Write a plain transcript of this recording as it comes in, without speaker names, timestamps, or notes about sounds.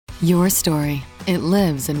Your story. It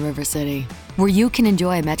lives in River City, where you can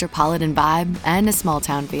enjoy a metropolitan vibe and a small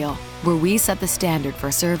town feel, where we set the standard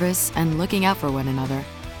for service and looking out for one another,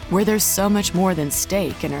 where there's so much more than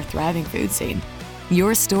steak in our thriving food scene.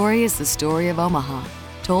 Your story is the story of Omaha,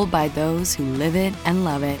 told by those who live it and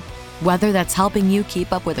love it. Whether that's helping you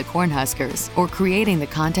keep up with the Cornhuskers or creating the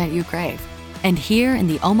content you crave. And here in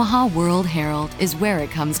the Omaha World Herald is where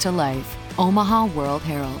it comes to life. Omaha World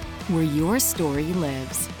Herald, where your story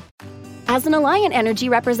lives. As an Alliant Energy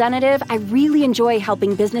representative, I really enjoy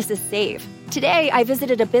helping businesses save. Today, I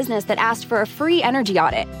visited a business that asked for a free energy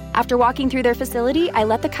audit. After walking through their facility, I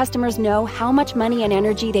let the customers know how much money and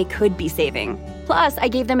energy they could be saving. Plus, I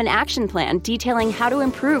gave them an action plan detailing how to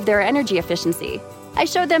improve their energy efficiency. I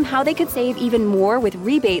showed them how they could save even more with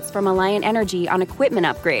rebates from Alliant Energy on equipment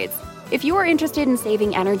upgrades. If you are interested in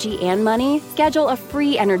saving energy and money, schedule a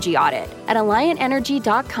free energy audit at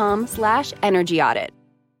alliantenergy.com/energy audit.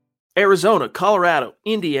 Arizona, Colorado,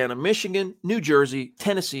 Indiana, Michigan, New Jersey,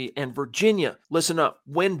 Tennessee, and Virginia. Listen up.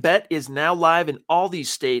 WynnBET is now live in all these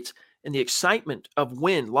states, and the excitement of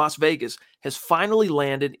Wynn Las Vegas has finally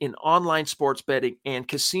landed in online sports betting and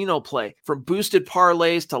casino play. From boosted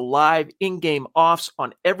parlays to live in-game offs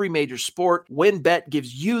on every major sport, WynnBET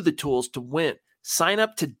gives you the tools to win. Sign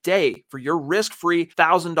up today for your risk-free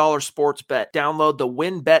 $1,000 sports bet. Download the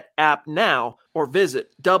WynnBET app now or visit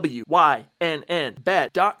wynnbet.com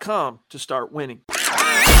to start winning.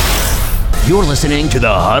 You're listening to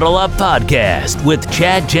the Huddle Up Podcast with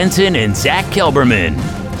Chad Jensen and Zach Kelberman.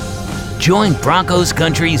 Join Broncos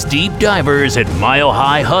Country's deep divers at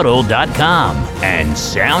milehighhuddle.com and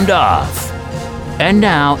sound off. And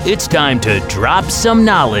now it's time to drop some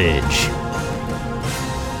knowledge.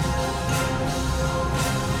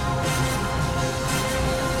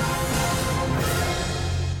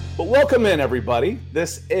 Welcome in, everybody.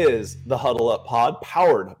 This is the Huddle Up Pod,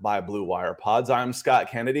 powered by Blue Wire Pods. I'm Scott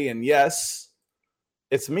Kennedy, and yes,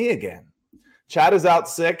 it's me again. Chad is out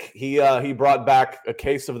sick. He brought back a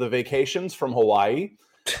case of the vacations from Hawaii,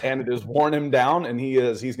 and it has worn him down. And he's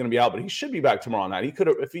going to be out, but he should be back tomorrow night. He could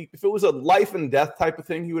have, if it was a life and death type of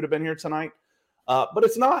thing, he would have been here tonight. But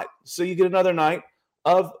it's not. So you get another night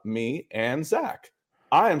of me and Zach.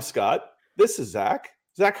 I am Scott. This is Zach.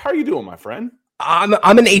 Zach, how are you doing, my friend?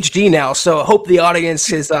 I'm in HD now, so I hope the audience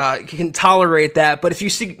can tolerate that. But if you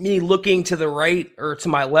see me looking to the right or to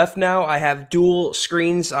my left now, I have dual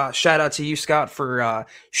screens. Shout out to you, Scott, for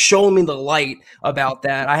showing me the light about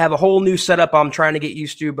that. I have a whole new setup I'm trying to get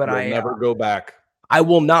used to, but I never go back. I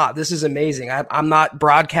will not. This is amazing. I'm not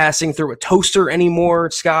broadcasting through a toaster anymore,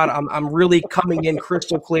 Scott. I'm really coming in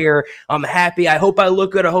crystal clear. I'm happy. I hope I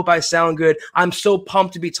look good. I hope I sound good. I'm so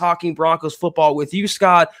pumped to be talking Broncos football with you,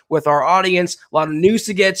 Scott, with our audience. A lot of news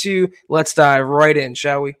to get to. Let's dive right in,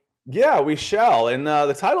 shall we? Yeah, we shall. And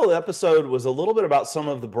the title of the episode was a little bit about some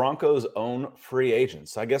of the Broncos' own free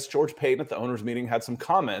agents. I guess George Paton at the owners' meeting had some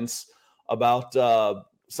comments about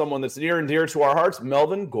someone that's near and dear to our hearts,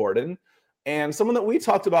 Melvin Gordon. And someone that we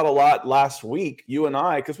talked about a lot last week, you and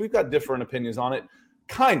I, because we've got different opinions on it.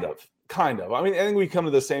 Kind of. I mean, I think we come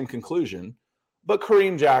to the same conclusion. But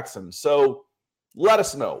Kareem Jackson. So let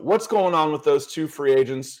us know. What's going on with those two free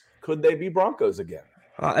agents? Could they be Broncos again?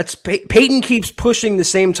 Peyton keeps pushing the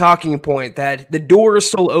same talking point that the door is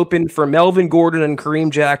still open for Melvin Gordon and Kareem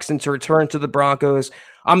Jackson to return to the Broncos.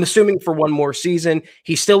 I'm assuming for one more season.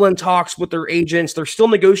 He's still in talks with their agents. There's still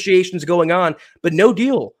negotiations going on, but no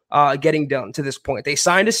deal getting done to this point. They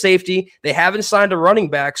signed a safety. They haven't signed a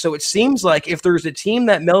running back. So it seems like if there's a team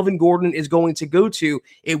that Melvin Gordon is going to go to,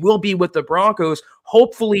 it will be with the Broncos,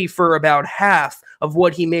 hopefully for about half of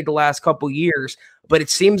what he made the last couple years. But it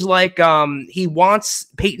seems like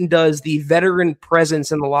Peyton does the veteran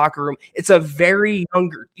presence in the locker room. It's a very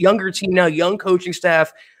younger team now, young coaching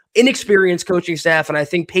staff, inexperienced coaching staff, and I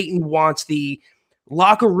think Peyton wants the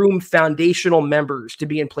locker room foundational members to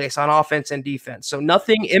be in place on offense and defense. So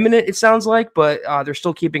nothing imminent, it sounds like, but they're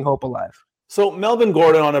still keeping hope alive. So Melvin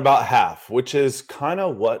Gordon on about half, which is kind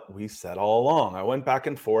of what we said all along. I went back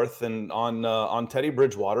and forth and on Teddy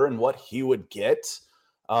Bridgewater and what he would get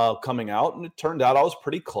coming out, and it turned out I was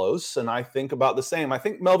pretty close, and I think about the same. I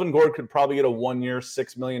think Melvin Gordon could probably get a 1-year,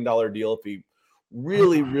 $6 million deal if he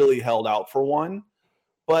really held out for one.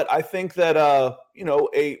 But I think that, a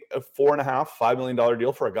 $4.5, $5 million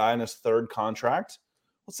deal for a guy in his third contract,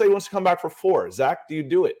 let's say he wants to come back for $4. Zach, do you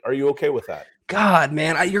do it? Are you okay with that? God,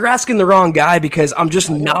 man, you're asking the wrong guy because I'm just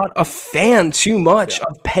not a fan too much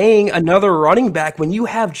of paying another running back when you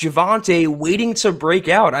have Javonte waiting to break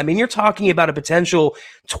out. I mean, you're talking about a potential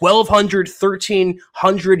 1,200,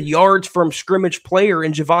 1,300 yards from scrimmage player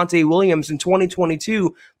in Javonte Williams in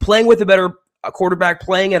 2022, playing with a better a quarterback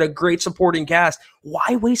playing at a great supporting cast.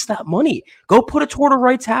 Why waste that money? Go put it toward a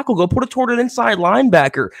right tackle. Go put it toward an inside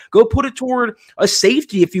linebacker. Go put it toward a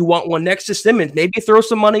safety if you want one next to Simmons. Maybe throw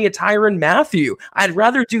some money at Tyrann Mathieu. I'd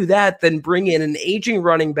rather do that than bring in an aging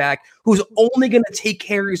running back who's only going to take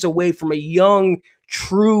carries away from a young,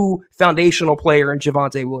 true foundational player in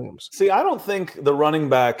Javonte Williams. See, I don't think the running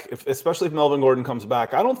back, especially if Melvin Gordon comes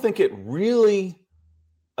back, I don't think it really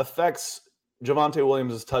affects Javonte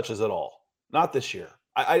Williams' touches at all. Not this year.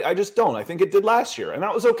 I just don't. I think it did last year, and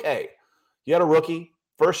that was okay. You had a rookie,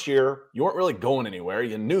 first year. You weren't really going anywhere.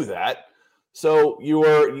 You knew that. So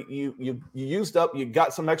you used up, you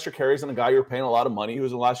got some extra carries on a guy you were paying a lot of money who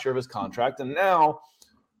was in the last year of his contract. And now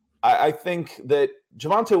I think that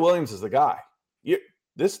Javonte Williams is the guy.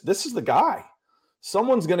 This is the guy.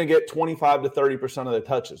 Someone's going to get 25 to 30% of the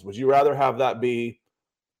touches. Would you rather have that be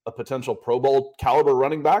a potential Pro Bowl caliber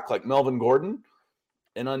running back like Melvin Gordon,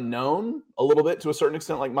 an unknown a little bit to a certain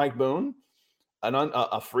extent like Mike Boone,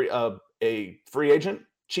 a free agent,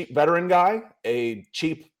 cheap veteran guy, a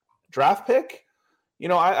cheap draft pick?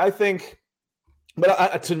 I think,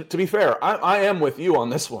 but to be fair, I am with you on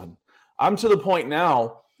this one. I'm to the point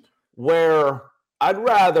now where I'd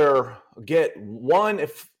rather get one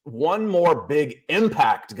more big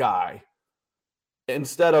impact guy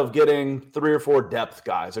instead of getting 3 or 4 depth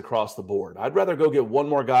guys across the board. I'd rather go get one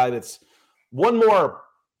more guy that's one more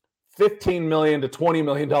 $15 million to $20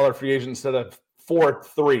 million free agent instead of 4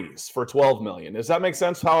 threes for $12 million. Does that make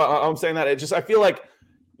sense how I'm saying that? I feel like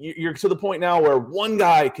you're to the point now where one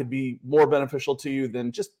guy could be more beneficial to you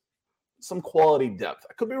than just some quality depth.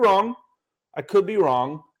 I could be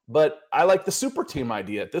wrong, but I like the super team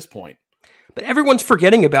idea at this point. But everyone's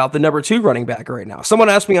forgetting about the number 2 running back right now. Someone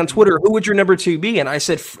asked me on Twitter, who would your number 2 be? And I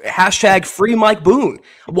said, hashtag free Mike Boone.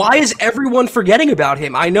 Why is everyone forgetting about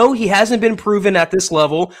him? I know he hasn't been proven at this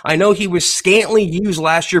level. I know he was scantily used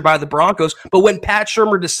last year by the Broncos. But when Pat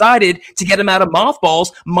Shurmur decided to get him out of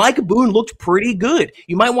mothballs, Mike Boone looked pretty good.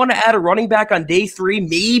 You might want to add a running back on day 3,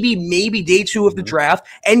 maybe day 2 of the draft,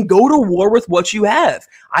 and go to war with what you have.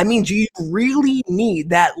 I mean, do you really need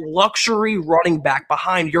that luxury running back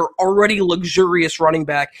behind your already luxurious running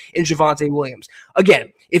back in Javonte Williams?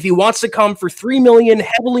 Again, if he wants to come for $3 million,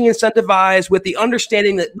 heavily incentivized with the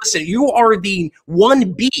understanding that, listen, you are the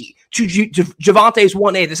 1B to Javonte's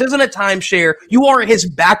 1A. This isn't a timeshare. You are his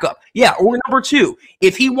backup. Yeah, or number 2.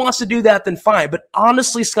 If he wants to do that, then fine. But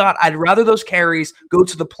honestly, Scott, I'd rather those carries go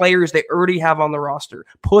to the players they already have on the roster.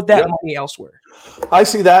 Put that money elsewhere. I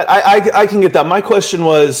see that. I can get that. My question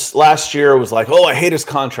was last year was like, I hate his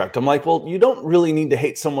contract. I'm like, well, you don't really need to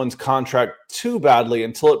hate someone's contract too badly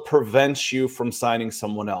until it prevents you from signing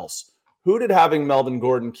someone else. Who did having Melvin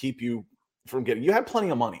Gordon keep you from getting? You had plenty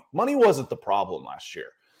of money. Money wasn't the problem last year.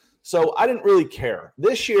 So I didn't really care.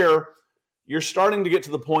 This year, you're starting to get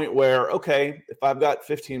to the point where, okay, if I've got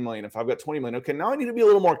 15 million, if I've got 20 million, okay, now I need to be a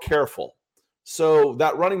little more careful. So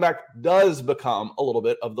that running back does become a little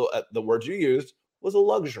bit of the words you used was a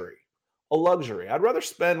luxury. I'd rather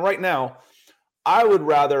spend right now. I would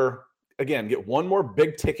rather, again, get one more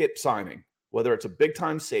big ticket signing, whether it's a big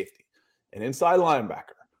time safety, an inside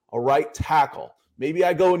linebacker, a right tackle. Maybe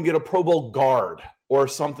I go and get a Pro Bowl guard or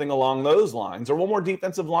something along those lines, or one more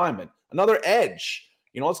defensive lineman, another edge.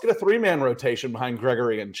 Let's get a 3-man rotation behind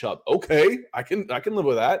Gregory and Chubb. Okay, I can live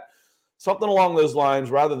with that. Something along those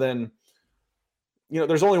lines rather than,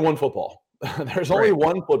 there's only one football. There's only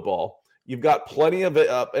one football. You've got plenty of it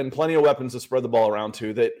and plenty of weapons to spread the ball around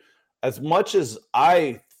to. That as much as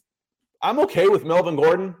I'm okay with Melvin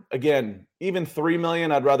Gordon, again, even $3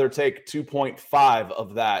 million, I'd rather take 2.5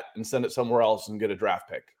 of that and send it somewhere else and get a draft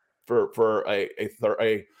pick for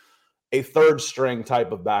a third string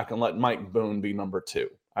type of back and let Mike Boone be number 2.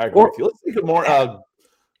 I agree with you. Let's take a more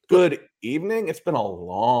good evening. It's been a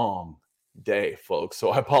long day, folks,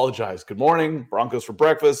 so I apologize. Good morning, Broncos for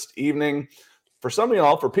breakfast, evening. For some of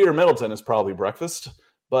y'all, for Peter Middleton, it's probably breakfast.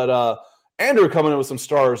 But Andrew coming in with some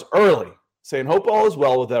stars early, saying, hope all is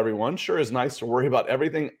well with everyone. Sure is nice to worry about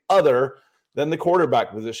everything other than the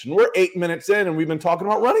quarterback position. We're 8 minutes in, and we've been talking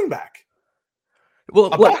about running back. Well,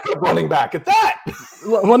 running back at that.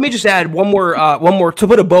 Let me just add one more to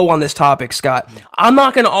put a bow on this topic, Scott. I'm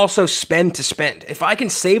not going to also spend to spend. If I can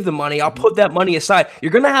save the money, I'll put that money aside.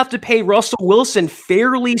 You're going to have to pay Russell Wilson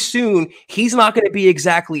fairly soon. He's not going to be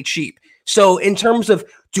exactly cheap. So in terms of,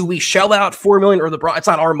 do we shell out $4 million, or it's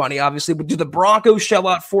not our money, obviously, but do the Broncos shell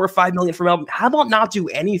out $4 or $5 million for Melvin? How about not do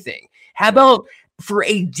anything? How about for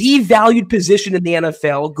a devalued position in the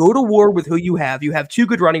NFL, go to war with who you have? You have 2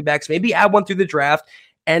 good running backs, maybe add one through the draft,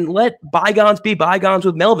 and let bygones be bygones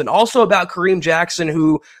with Melvin. Also about Kareem Jackson,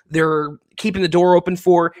 who they're keeping the door open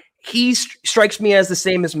for. he strikes me as the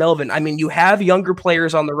same as Melvin. I mean, you have younger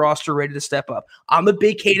players on the roster ready to step up. I'm a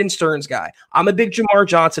big Caden Stearns guy. I'm a big Jamar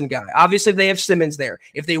Johnson guy. Obviously, if they have Simmons there,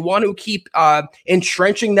 if they want to keep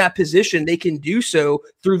entrenching that position, they can do so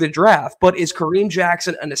through the draft. But is Kareem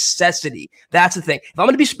Jackson a necessity? That's the thing. If I'm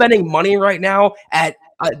going to be spending money right now at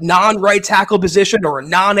a non-right tackle position or a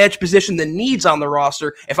non-edge position that needs on the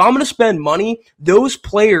roster, if I'm going to spend money, those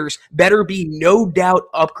players better be no doubt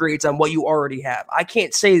upgrades on what you already have. I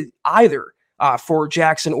can't say either for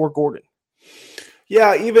Jackson or Gordon.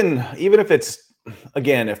 Yeah, even if it's,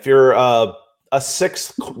 again, if you're a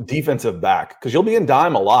sixth defensive back, because you'll be in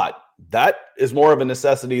dime a lot, that is more of a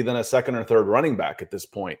necessity than a second or third running back at this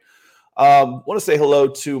point. Want to say hello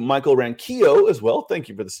to Michael Ranquillo as well. Thank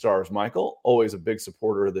you for the stars, Michael. Always a big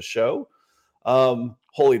supporter of the show.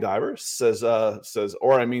 Holy Diver says, D.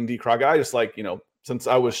 Krog. I just like, since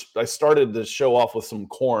I started the show off with some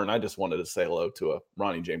corn, I just wanted to say hello to a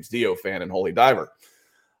Ronnie James Dio fan and Holy Diver.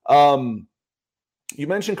 You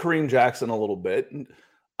mentioned Kareem Jackson a little bit.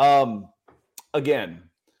 Again,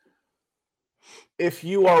 if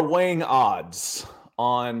you are weighing odds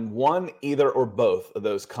on one, either, or both of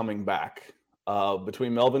those coming back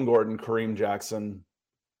between Melvin Gordon, Kareem Jackson,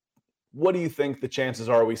 what do you think the chances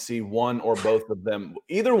are we see one or both of them,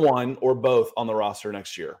 either one or both, on the roster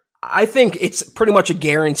next year? I think it's pretty much a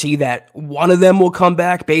guarantee that one of them will come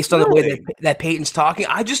back based on the way that Peyton's talking.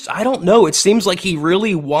 I don't know. It seems like he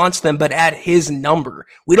really wants them, but at his number.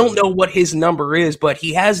 We don't know what his number is, but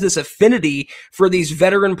he has this affinity for these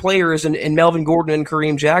veteran players in Melvin Gordon and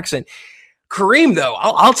Kareem Jackson. Kareem, though,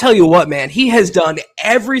 I'll tell you what, man, he has done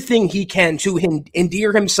everything he can to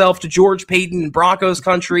endear himself to George Paton and Broncos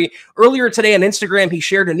country. Earlier today on Instagram, he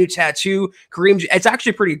shared a new tattoo. Kareem, it's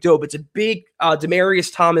actually pretty dope. It's a big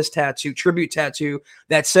Demaryius Thomas tattoo, tribute tattoo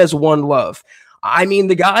that says "One Love." I mean,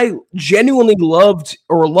 the guy genuinely loves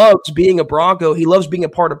being a Bronco. He loves being a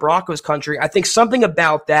part of Broncos country. I think something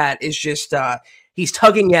about that is just he's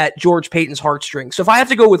tugging at George Paton's heartstrings. So if I have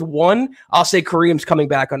to go with one, I'll say Kareem's coming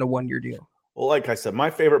back on a one-year deal. Well, like I said, my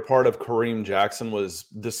favorite part of Kareem Jackson was,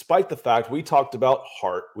 despite the fact we talked about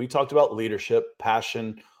heart, we talked about leadership,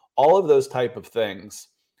 passion, all of those type of things,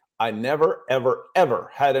 I never, ever,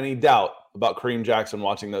 ever had any doubt about Kareem Jackson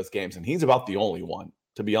watching those games. And he's about the only one,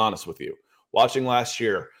 to be honest with you. Watching last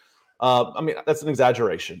year, I mean, that's an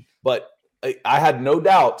exaggeration, but I had no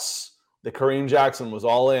doubts that Kareem Jackson was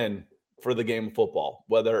all in for the game of football,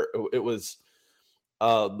 whether it was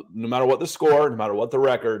no matter what the score, no matter what the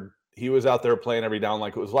record, he was out there playing every down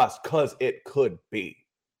like it was last, because it could be.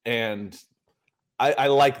 And I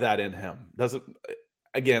like that in him.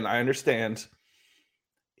 Again, I understand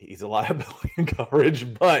he's a liability in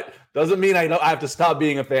coverage, but doesn't mean I have to stop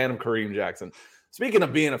being a fan of Kareem Jackson. Speaking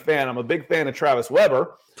of being a fan, I'm a big fan of Travis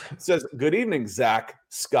Weber. It says, "Good evening, Zach,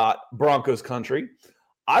 Scott, Broncos country.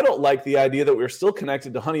 I don't like the idea that we're still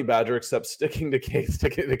connected to Honey Badger, except sticking to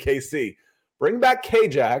KC. Bring back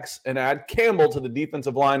K-Jax and add Campbell to the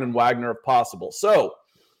defensive line and Wagner if possible." So,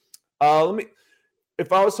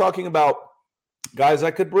 if I was talking about guys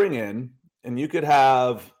I could bring in, and you could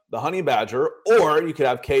have the Honey Badger, or you could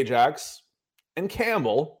have K-Jax and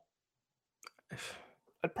Campbell,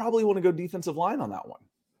 I'd probably want to go defensive line on that one.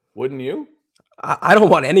 Wouldn't you? I don't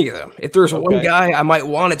want any of them. If there's one guy I might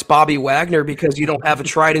want, it's Bobby Wagner, because you don't have a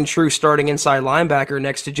tried and true starting inside linebacker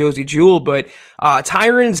next to Josie Jewell. But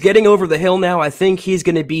Tyron's getting over the hill now. I think he's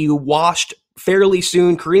going to be washed fairly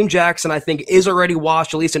soon. Kareem Jackson, I think, is already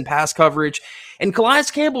washed, at least in pass coverage. And Calais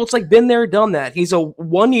Campbell, it's like been there, done that. He's a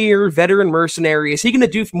one-year veteran mercenary. Is he going to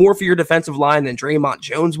do more for your defensive line than Draymond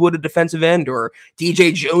Jones would at defensive end, or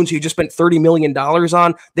DJ Jones, who you just spent $30 million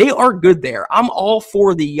on? They are good there. I'm all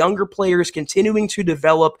for the younger players continuing to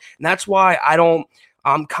develop, and that's why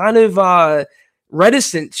I'm kind of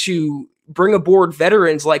reticent to bring aboard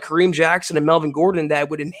veterans like Kareem Jackson and Melvin Gordon that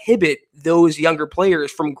would inhibit those younger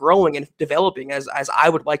players from growing and developing as I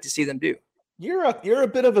would like to see them do. You're a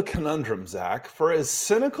bit of a conundrum, Zach. For as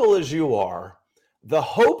cynical as you are, the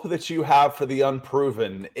hope that you have for the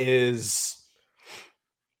unproven is,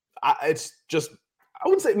 it's just, I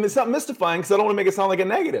wouldn't say, it's not mystifying, because I don't want to make it sound like a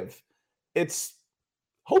negative. It's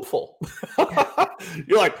hopeful.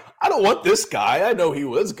 You're like, I don't want this guy. I know he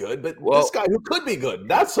was good, but this guy who could be good,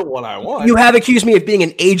 that's the one I want. You have accused me of being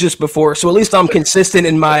an ageist before, so at least I'm consistent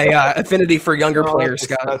in my affinity for younger players,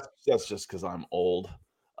 Scott. That's just because I'm old.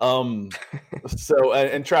 So,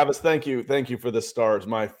 and Travis, thank you for the stars,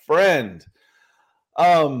 my friend.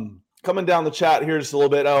 Coming down the chat here just a little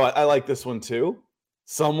bit. Oh, I like this one too.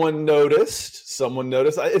 Someone noticed.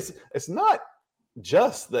 It's not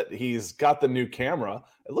just that he's got the new camera.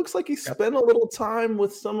 it looks like he spent a little time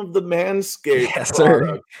with some of the Manscaped. Yes,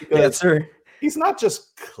 sir. Yes, sir. He's not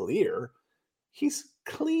just clear, he's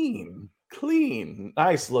clean,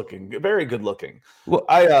 nice looking, very good looking. Well,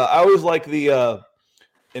 I always like the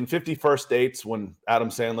in 50 First Dates when Adam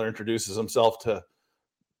Sandler introduces himself to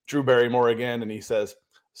Drew Barrymore again, and he says,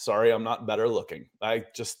 "Sorry, I'm not better looking." I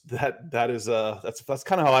just that's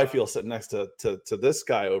kind of how I feel sitting next to this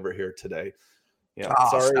guy over here today. Yeah,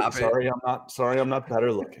 sorry, I'm not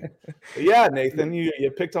better looking. But yeah, Nathan,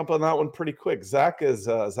 you picked up on that one pretty quick.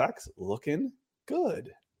 Zach's looking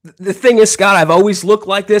good. The thing is, Scott, I've always looked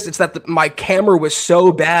like this. It's that my camera was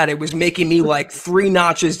so bad, it was making me like 3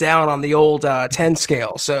 notches down on the old 10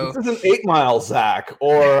 scale. So this isn't 8 Mile Zach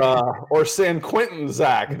or San Quentin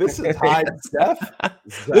Zach. This is high def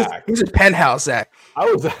Zach. This is Penthouse Zach. I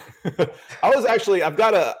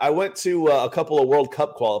went to a couple of World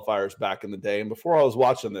Cup qualifiers back in the day, and before I was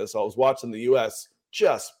watching this, I was watching the U.S.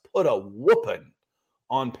 just put a whooping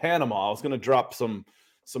on Panama. I was going to drop some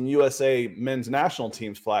USA men's national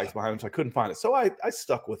team's flags behind them, so I couldn't find it. So I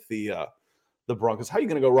stuck with the Broncos. How are you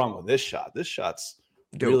going to go wrong with this shot? This shot's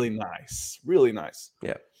really nice. Really nice.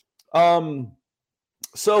 Yeah.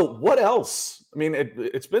 So what else? I mean,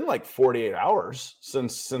 it's been like 48 hours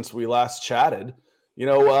since we last chatted.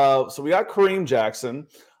 So we got Kareem Jackson.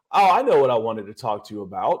 Oh, I know what I wanted to talk to you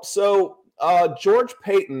about. So George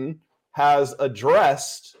Paton has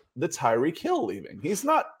addressed the Tyreek Hill leaving. He's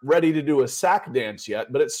not ready to do a sack dance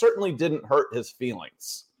yet, but it certainly didn't hurt his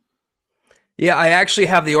feelings. Yeah, I actually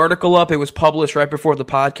have the article up. It was published right before the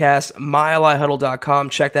podcast, milehighhuddle.com.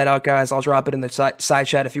 Check that out, guys. I'll drop it in the side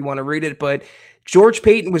chat if you want to read it. But George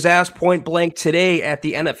Paton was asked point blank today at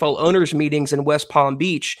the NFL owners meetings in West Palm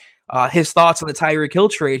Beach, his thoughts on the Tyreek Hill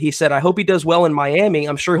trade. He said, "I hope he does well in Miami.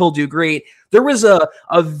 I'm sure he'll do great." There was a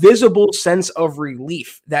visible sense of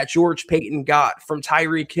relief that George Paton got from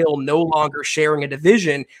Tyreek Hill no longer sharing a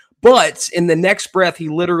division. But in the next breath, he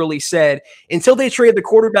literally said, until they trade the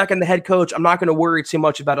quarterback and the head coach, I'm not going to worry too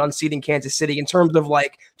much about unseating Kansas City in terms of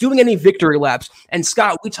like doing any victory laps. And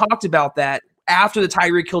Scott, we talked about that after the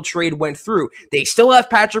Tyreek Hill trade went through. They still have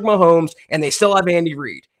Patrick Mahomes and they still have Andy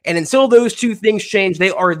Reid. And until those two things change,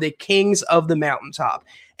 they are the kings of the mountaintop.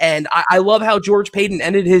 And I love how George Paton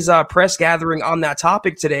ended his press gathering on that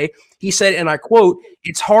topic today. He said, and I quote,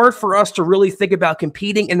 "It's hard for us to really think about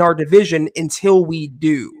competing in our division until we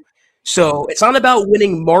do." So it's not about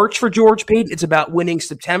winning March for George Paton. It's about winning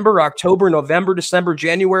September, October, November, December,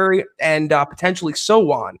 January, and potentially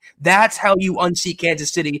so on. That's how you unseat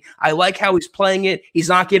Kansas City. I like how he's playing it. He's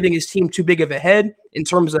not giving his team too big of a head in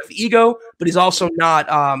terms of ego, but he's also not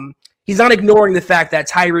he's not ignoring the fact that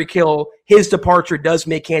Tyreek Hill, his departure does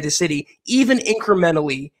make Kansas City even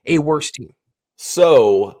incrementally a worse team.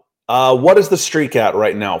 So what is the streak at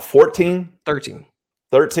right now? 14?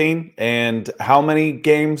 13. And how many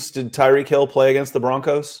games did Tyreek Hill play against the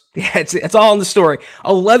Broncos? Yeah, it's all in the story.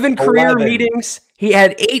 11 career meetings. He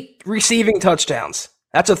had 8 receiving touchdowns.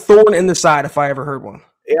 That's a thorn in the side if I ever heard one.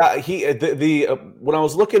 Yeah, when I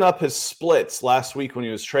was looking up his splits last week when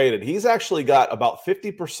he was traded, he's actually got about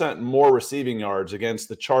 50% more receiving yards against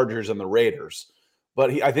the Chargers and the Raiders.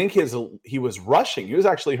 But I think he was rushing. He was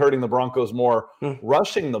actually hurting the Broncos more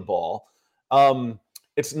rushing the ball.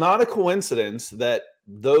 It's not a coincidence that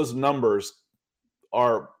those numbers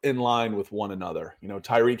are in line with one another.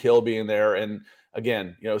 Tyreek Hill being there, and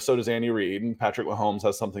again, so does Andy Reid, and Patrick Mahomes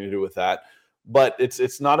has something to do with that. But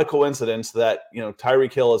it's not a coincidence that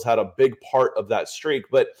Tyreek Hill has had a big part of that streak.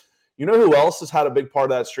 But who else has had a big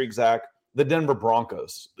part of that streak, Zach? The Denver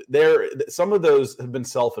Broncos. Some of those have been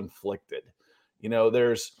self-inflicted.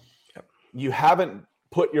 You haven't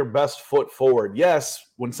put your best foot forward. Yes,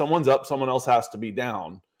 when someone's up, someone else has to be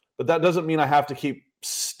down. But that doesn't mean I have to keep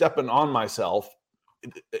stepping on myself,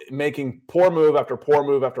 making poor move after poor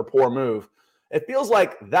move after poor move. It feels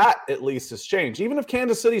like that at least has changed. Even if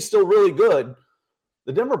Kansas City's still really good,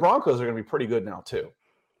 the Denver Broncos are going to be pretty good now too.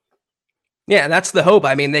 Yeah, that's the hope.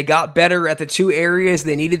 I mean, they got better at the 2 areas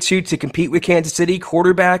they needed to compete with Kansas City,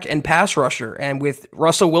 quarterback and pass rusher. And with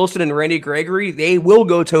Russell Wilson and Randy Gregory, they will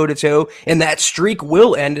go toe-to-toe, and that streak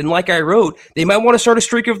will end. And like I wrote, they might want to start a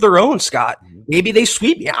streak of their own, Scott. Maybe they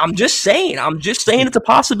sweep. Yeah, I'm just saying it's a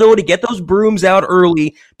possibility. Get those brooms out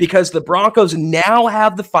early because the Broncos now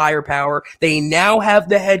have the firepower. They now have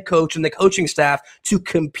the head coach and the coaching staff to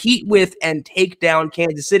compete with and take down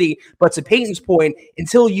Kansas City. But to Peyton's point,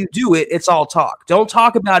 until you do it, it's all talk. Don't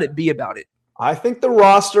talk about it, be about it. I think the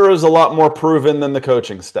roster is a lot more proven than the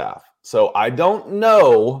coaching staff. So I don't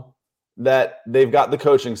know that they've got the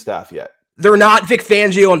coaching staff yet. They're not Vic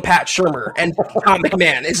Fangio and Pat Shurmur and Tom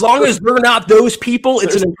McMahon. As long as they're not those people,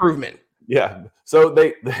 it's an improvement. Yeah. So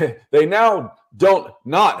they now don't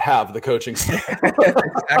not have the coaching staff.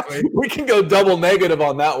 Exactly. We can go double negative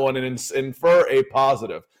on that one and infer a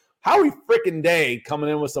positive. Howie frickin' Day coming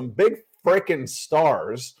in with some big frickin'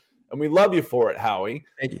 stars, and we love you for it, Howie.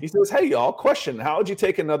 Thank you. He says, "Hey y'all, question: How would you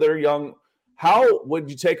take another running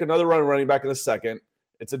back in the second?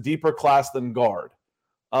 It's a deeper class than guard."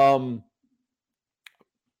 I'm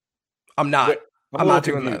not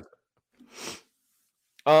doing that.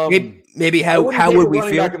 Maybe how would we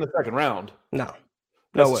feel back in the second round? No,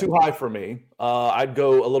 that's too high for me. I'd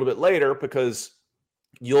go a little bit later because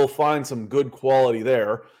you'll find some good quality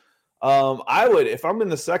there. I would, if I'm in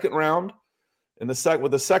the second round,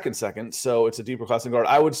 with the second, so it's a deeper class than guard,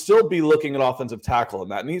 I would still be looking at offensive tackle in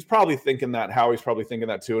that, and he's probably thinking that. Howie's probably thinking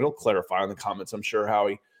that too, and he'll clarify in the comments, I'm sure.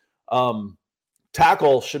 Howie,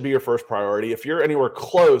 tackle should be your first priority. If you're anywhere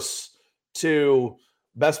close to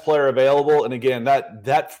best player available, and again,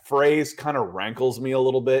 that phrase kind of rankles me a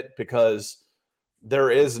little bit because there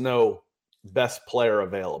is no best player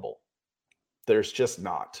available. There's just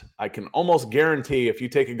not. I can almost guarantee if you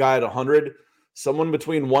take a guy at 100, someone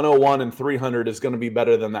between 101 and 300 is going to be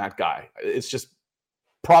better than that guy. It's just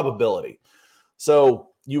probability. So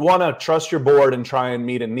you want to trust your board and try and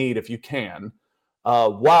meet a need if you can,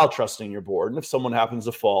 while trusting your board. And if someone happens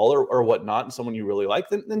to fall or whatnot, and someone you really like,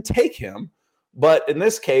 then take him. But in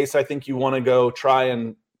this case, I think you want to go try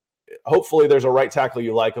and hopefully there's a right tackle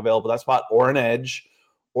you like available that spot, or an edge,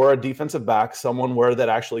 or a defensive back, someone where that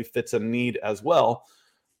actually fits a need as well.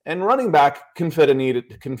 And running back can fit a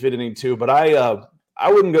need too. But I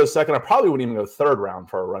wouldn't go second. I probably wouldn't even go third round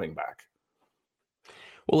for a running back.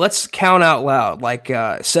 Well, let's count out loud, like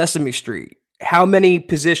Sesame Street. How many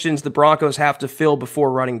positions the Broncos have to fill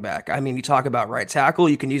before running back? I mean, you talk about right tackle.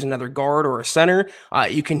 You can use another guard or a center.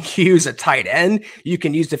 You can use a tight end. You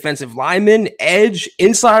can use defensive lineman, edge,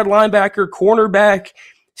 inside linebacker, cornerback,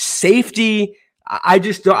 safety. I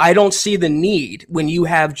don't see the need when you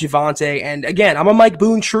have Javonte. And again, I'm a Mike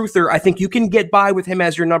Boone truther. I think you can get by with him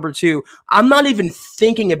as your number 2. I'm not even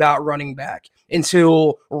thinking about running back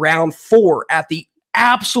until round 4 at the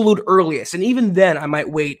absolute earliest. And even then, I might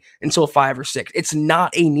wait until 5 or 6. It's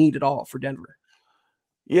not a need at all for Denver.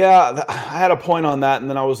 Yeah, I had a point on that. And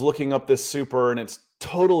then I was looking up this super, and it's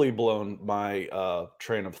totally blown my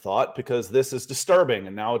train of thought because this is disturbing.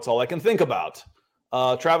 And now it's all I can think about.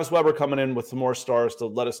 Travis Weber coming in with some more stars to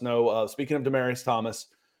let us know. Speaking of Demaryius Thomas,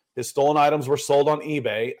 his stolen items were sold on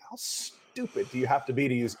eBay. How stupid do you have to be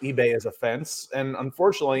to use eBay as a fence? And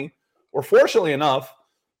unfortunately, or fortunately enough,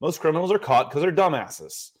 most criminals are caught because they're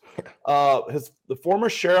dumbasses. The former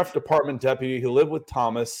sheriff department deputy who lived with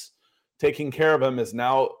Thomas, taking care of him, is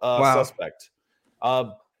now suspect.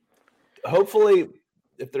 Hopefully,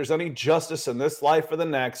 if there's any justice in this life or the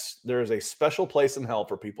next, there is a special place in hell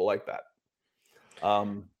for people like that.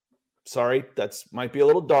 Sorry, that's might be a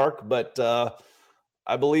little dark, but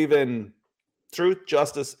I believe in truth,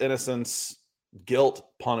 justice, innocence, guilt,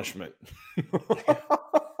 punishment.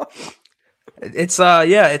 It's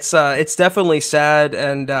definitely sad,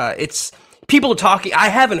 and it's people talking. I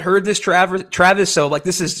haven't heard this, Travis. So like,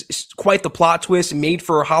 this is quite the plot twist made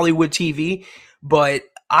for Hollywood TV, but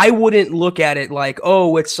I wouldn't look at it like,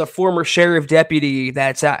 oh, it's a former sheriff deputy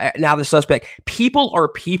that's now the suspect. People are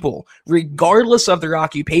people, regardless of their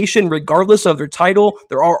occupation, regardless of their title.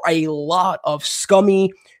 There are a lot of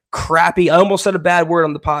scummy, crappy, I almost said a bad word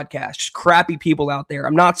on the podcast, just crappy people out there.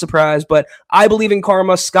 I'm not surprised, but I believe in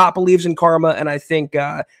karma. Scott believes in karma, and I think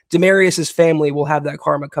Demaryius's family will have that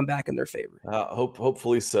karma come back in their favor.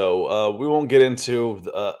 Hopefully so. We won't get into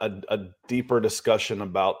a deeper discussion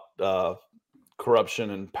about corruption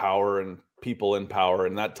and power and people in power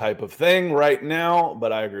and that type of thing right now,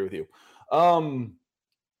 but I agree with you.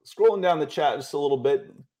 Scrolling down the chat just a little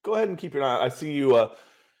bit, go ahead and keep your eye. I see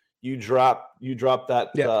you drop that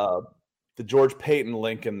the George Payton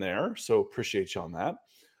link in there, so appreciate you on that.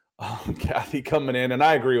 Kathy coming in, and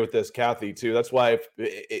I agree with this, Kathy too. That's why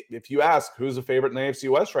if you ask who's a favorite in the AFC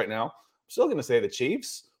West right now, I'm still going to say the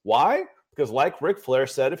Chiefs. Why? Because like Ric Flair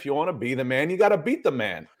said, if you want to be the man, you got to beat the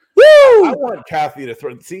man. Woo! I want Kathy to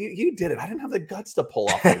throw. See, you did it. I didn't have the guts to pull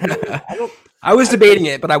off. I was debating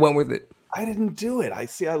it, but I went with it. I didn't do it. I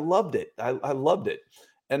loved it. I loved it.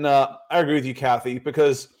 And I agree with you, Kathy,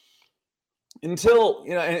 because until,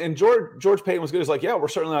 and George Payton was good. He's like, yeah, we're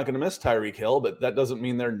certainly not going to miss Tyreek Hill, but that doesn't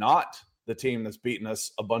mean they're not the team that's beaten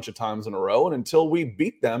us a bunch of times in a row. And until we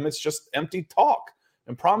beat them, it's just empty talk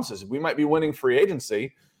and promises. We might be winning free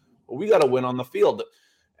agency, but we got to win on the field.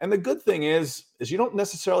 And the good thing is you don't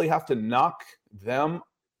necessarily have to knock them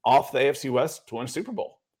off the AFC West to win a Super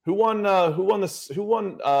Bowl. Who won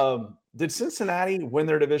Did Cincinnati win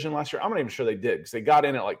their division last year? I'm not even sure they did because they got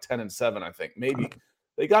in at like 10-7, I think. Maybe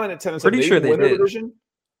they got in at 10-7. Pretty sure they win did. Their division?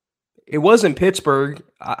 It was in Pittsburgh.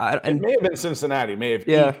 It may have been Cincinnati. May have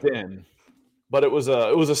eked in, but it was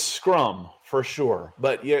a scrum for sure.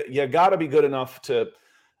 But you got to be good enough to,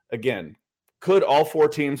 again, could all 4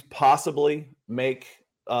 teams possibly make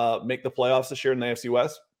the playoffs this year in the AFC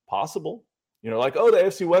West? Possible. The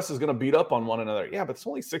AFC West is going to beat up on one another. Yeah, but it's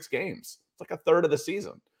only 6 games. It's like a third of the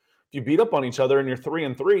season. If you beat up on each other and you're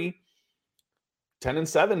 3-3,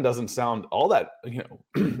 10-7 doesn't sound all that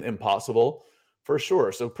impossible for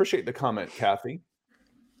sure. So appreciate the comment, Kathy.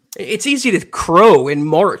 It's easy to crow in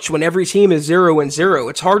March when every team is 0-0.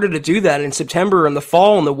 It's harder to do that in September and the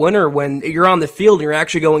fall and the winter when you're on the field and you're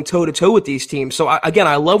actually going toe-to-toe with these teams. So,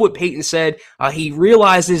 I love what Peyton said. He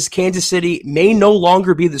realizes Kansas City may no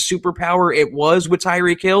longer be the superpower it was with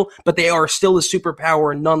Tyreek Hill, but they are still a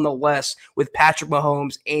superpower nonetheless with Patrick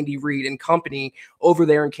Mahomes, Andy Reid, and company over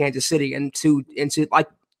there in Kansas City. And to like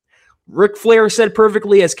Ric Flair said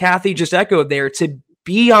perfectly, as Kathy just echoed there, to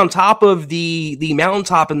be on top of the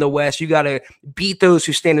mountaintop in the West, you got to beat those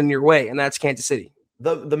who stand in your way, and that's Kansas City.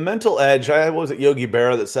 The mental edge, was it Yogi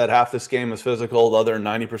Berra that said half this game is physical, the other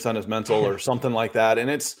 90% is mental or something like that. And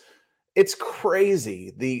it's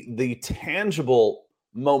crazy, the tangible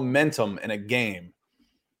momentum in a game,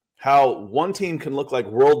 how one team can look like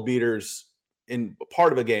world beaters in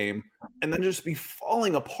part of a game and then just be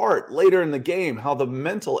falling apart later in the game, how the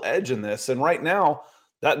mental edge in this. And right now,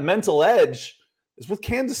 that mental edge is with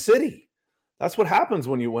Kansas City. That's what happens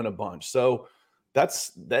when you win a bunch. So that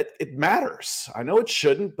it matters. I know it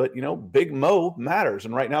shouldn't, but Big Mo matters.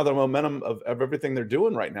 And right now, the momentum of everything they're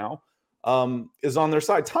doing right now is on their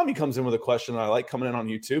side. Tommy comes in with a question that I like coming in on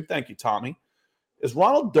YouTube. Thank you, Tommy. Is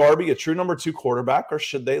Ronald Darby a true number 2 quarterback, or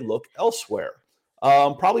should they look elsewhere?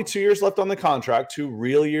 Probably 2 years left on the contract, 2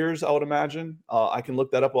 real years, I would imagine. I can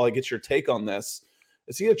look that up while I get your take on this.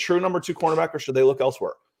 Is he a true number 2 cornerback, or should they look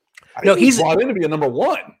elsewhere? He's brought in to be a number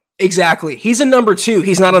 1. Exactly. He's a number 2.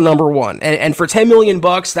 He's not a number 1. And for $10 million,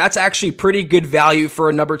 that's actually pretty good value for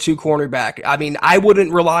a number 2 cornerback. I mean, I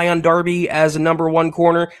wouldn't rely on Darby as a number 1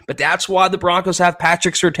 corner, but that's why the Broncos have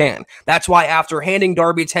Patrick Surtain. That's why after handing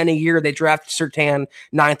Darby 10 a year, they drafted Surtain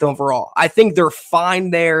 9th overall. I think they're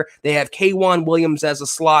fine there. They have K'Wan Williams as a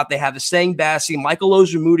slot. They have Essang Bassey, Michael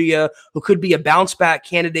Ojemudia, who could be a bounce back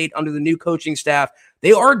candidate under the new coaching staff.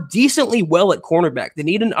 They are decently well at cornerback. They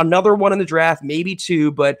need another one in the draft, maybe 2,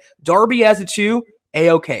 but Darby as a 2,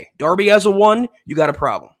 A-okay. Darby as a 1, you got a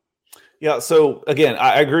problem. Yeah, so again,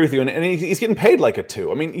 I agree with you, and he's getting paid like a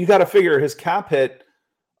 2. I mean, you got to figure his cap hit,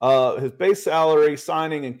 his base salary,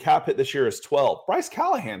 signing, and cap hit this year is 12. Bryce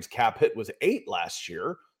Callahan's cap hit was 8 last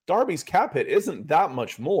year. Darby's cap hit isn't that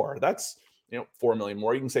much more. That's $4 million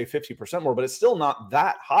more. You can say 50% more, but it's still not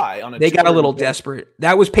that high. They got a little desperate.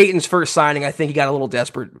 That was Peyton's first signing. I think he got a little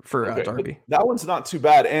desperate for Darby. That one's not too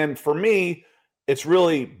bad. And for me, it's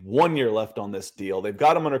really 1 year left on this deal. They've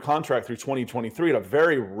got him under contract through 2023 at a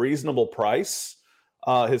very reasonable price.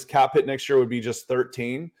 His cap hit next year would be just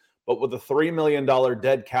 13, but with a $3 million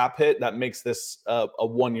dead cap hit, that makes this a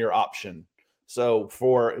 1 year option. So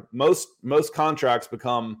for most contracts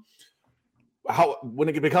become when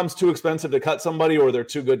it becomes too expensive to cut somebody or they're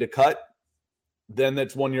too good to cut, then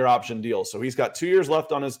that's 1 year option deal. So he's got 2 years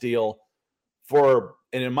left on his deal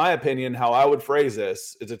and in my opinion, how I would phrase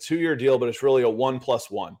this, it's a 2 year deal, but it's really a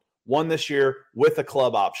 1+1. 1 this year with a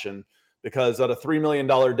club option, because at a $3 million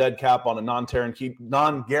dead cap on a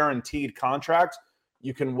non-guaranteed contract,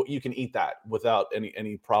 you can eat that without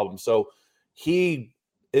any problem. So he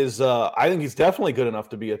is, I think he's definitely good enough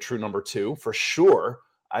to be a true number 2 for sure.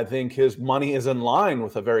 I think his money is in line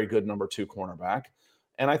with a very good number 2 cornerback.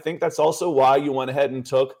 And I think that's also why you went ahead and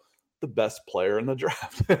took the best player in the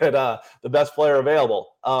draft, the best player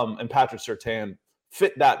available. And Patrick Surtain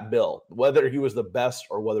fit that bill. Whether he was the best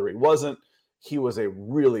or whether he wasn't, he was a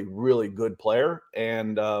really, really good player.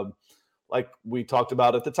 And like we talked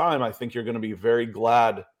about at the time, I think you're going to be very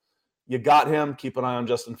glad you got him. Keep an eye on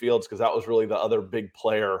Justin Fields, because that was really the other big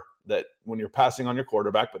player that when you're passing on your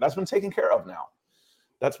quarterback, but that's been taken care of now.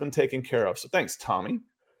 That's been taken care of. So thanks, Tommy.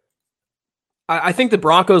 I think the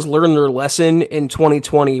Broncos learned their lesson in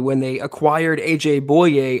 2020 when they acquired A.J.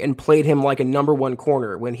 Bouye and played him like a number 1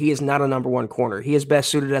 corner when he is not a number 1 corner. He is best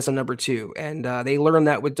suited as a number 2. And they learned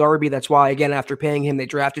that with Darby. That's why, again, after paying him, they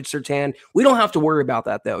drafted Surtain. We don't have to worry about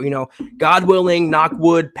that, though. God willing, knock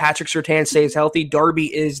wood, Patrick Surtain stays healthy.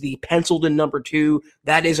 Darby is the penciled-in number 2.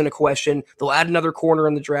 That isn't a question. They'll add another corner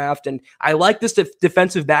in the draft. And I like this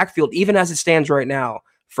defensive backfield, even as it stands right now,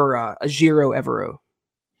 for Ejiro Evero.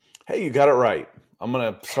 Hey, you got it right. I'm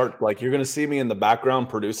gonna start like you're gonna see me in the background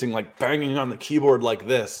producing like banging on the keyboard like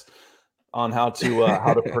this on how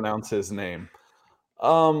to pronounce his name.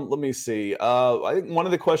 Let me see. I think one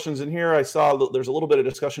of the questions in here I saw there's a little bit of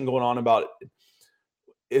discussion going on about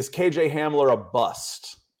is KJ Hamler a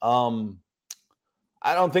bust?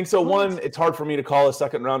 I don't think so. One, it's hard for me to call a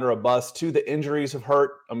second rounder a bust. Two, the injuries have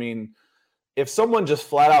hurt. I mean, if someone just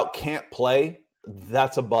flat out can't play,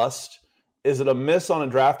 that's a bust. Is it a miss on a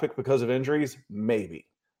draft pick because of injuries? Maybe.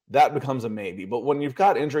 That becomes a maybe. But when you've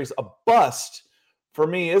got injuries, a bust for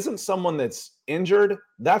me isn't someone that's injured.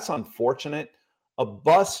 That's unfortunate. A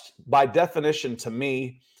bust, by definition, to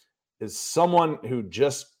me, is someone who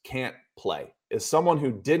just can't play, is someone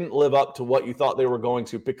who didn't live up to what you thought they were going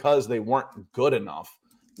to because they weren't good enough,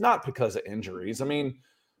 not because of injuries. I mean,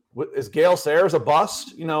 is Gale Sayers a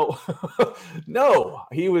bust? No,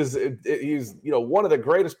 he's one of the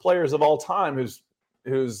greatest players of all time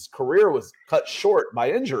whose career was cut short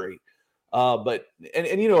by injury. But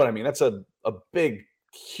you know what I mean? That's a big,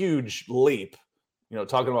 huge leap,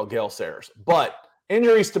 talking about Gale Sayers. But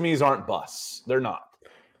injuries to me aren't busts. They're not.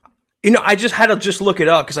 I just had to look it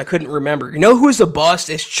up because I couldn't remember. You know who's a bust?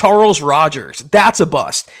 It's Charles Rogers. That's a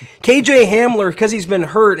bust. KJ Hamler, because he's been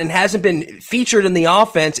hurt and hasn't been featured in the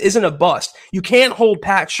offense, isn't a bust. You can't hold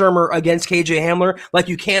Pat Shurmur against KJ Hamler like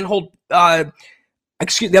you can hold the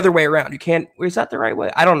other way around. You can't. Is that the right way?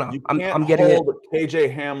 I don't know. I'm getting it.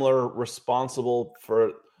 KJ Hamler responsible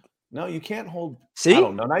for. No, you can't hold. See? I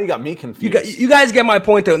don't know. Now you got me confused. You guys get my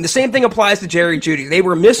point, though. And the same thing applies to Jerry Jeudy. They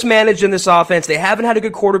were mismanaged in this offense. They haven't had a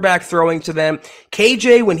good quarterback throwing to them.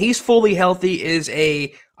 KJ, when he's fully healthy, is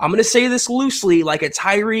I'm going to say this loosely, like a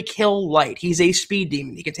Tyreek Hill light. He's a speed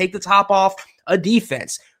demon. He can take the top off a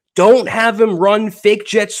defense. Don't have him run fake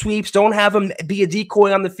jet sweeps. Don't have him be a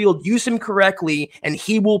decoy on the field. Use him correctly, and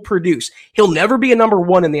he will produce. He'll never be a number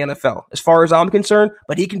 1 in the NFL, as far as I'm concerned,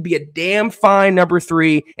 but he can be a damn fine number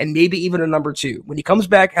 3 and maybe even a number 2. When he comes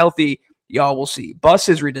back healthy, y'all will see. Bus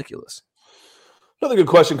is ridiculous. Another good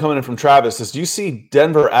question coming in from Travis is, do you see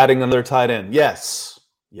Denver adding another tight end? Yes.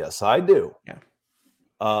 Yes, I do.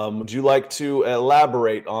 Yeah. Would you like to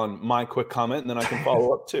elaborate on my quick comment, and then I can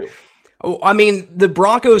follow up too? Oh, I mean, the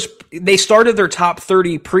Broncos, they started their top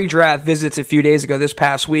 30 pre-draft visits a few days ago this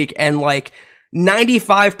past week, and like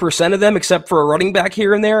 95% of them, except for a running back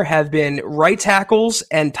here and there, have been right tackles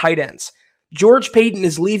and tight ends. George Paton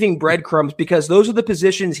is leaving breadcrumbs because those are the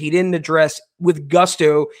positions he didn't address with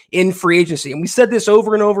gusto in free agency. And we said this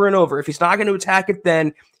over and over and over. If he's not going to attack it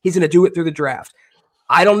then, he's going to do it through the draft.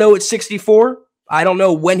 I don't know at 64. I don't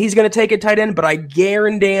know when he's going to take a tight end, but I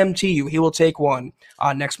guarantee you he will take one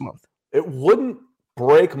next month. It wouldn't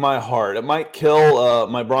break my heart. It might kill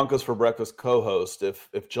my Broncos for Breakfast co-host if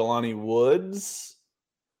Jelani Woods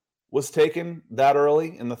was taken that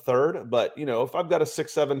early in the third. But, if I've got a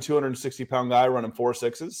 6'7", 260-pound guy running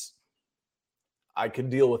 4.6s, I could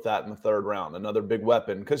deal with that in the third round. Another big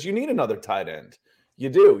weapon, because you need another tight end. You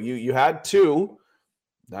do. You had 2.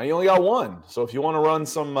 Now you only got 1. So if you want to run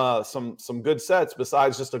some good sets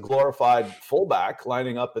besides just a glorified fullback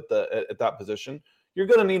lining up at that position, you're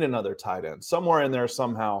going to need another tight end. Somewhere in there,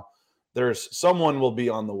 somehow, someone will be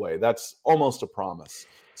on the way. That's almost a promise.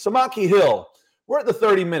 Samaki Hill, we're at the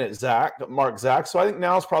 30-minute mark, Zach. So I think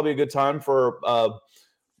now is probably a good time for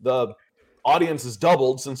the audience has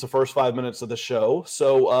doubled since the first 5 minutes of the show.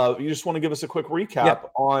 So you just want to give us a quick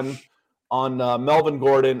recap on Melvin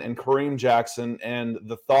Gordon and Kareem Jackson and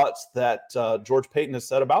the thoughts that George Paton has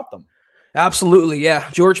said about them. Absolutely, yeah.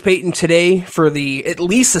 George Paton today, for at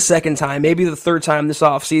least the second time, maybe the third time this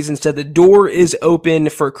offseason, said the door is open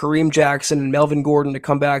for Kareem Jackson and Melvin Gordon to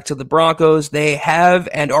come back to the Broncos. They have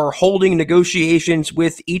and are holding negotiations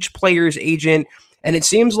with each player's agent, and it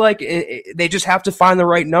seems like they just have to find the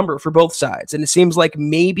right number for both sides. And it seems like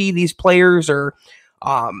maybe these players are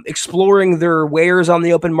exploring their wares on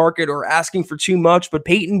the open market or asking for too much, but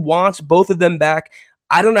Paton wants both of them back.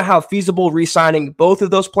 I don't know how feasible re-signing both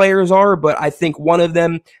of those players are, but I think one of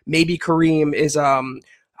them, maybe Kareem, is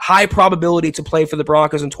high probability to play for the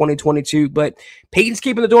Broncos in 2022. But Paton's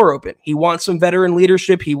keeping the door open. He wants some veteran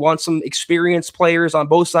leadership. He wants some experienced players on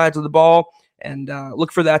both sides of the ball, and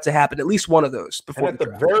look for that to happen, at least one of those. Before and at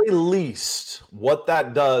the very least, what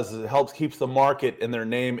that does is it helps keep the market and their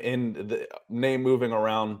name moving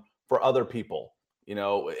around for other people.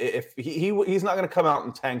 If he's not going to come out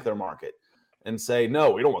and tank their market and say,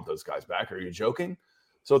 no, we don't want those guys back. Are you joking?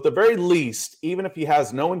 So at the very least, even if he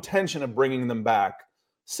has no intention of bringing them back,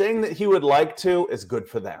 saying that he would like to is good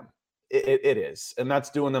for them. It is. And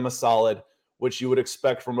that's doing them a solid, which you would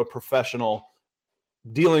expect from a professional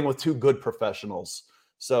dealing with two good professionals.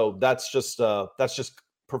 So that's just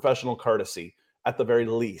professional courtesy. at the very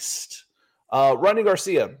least. Rodney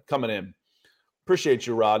Garcia coming in. Appreciate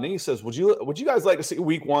you, Rodney. He says, would you guys like to see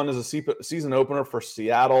week 1 as a season opener for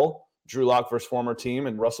Seattle? Drew Lock versus former team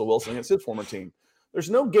and Russell Wilson against his former team. There's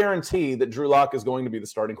no guarantee that Drew Lock is going to be the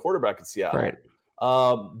starting quarterback in Seattle. Right.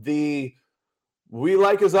 We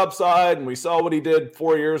like his upside, and we saw what he did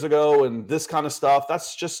 4 years ago, and this kind of stuff.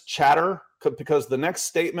 That's just chatter, because the next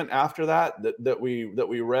statement after that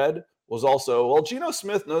we read was also, well, Geno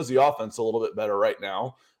Smith knows the offense a little bit better right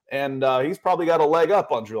now, and he's probably got a leg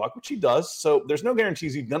up on Drew Lock, which he does. So there's no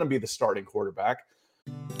guarantees he's going to be the starting quarterback.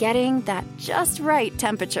 Getting that just right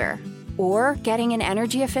temperature, or getting an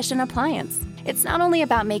energy-efficient appliance. It's not only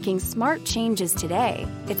about making smart changes today,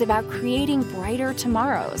 it's about creating brighter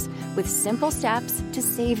tomorrows with simple steps to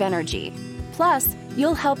save energy. Plus,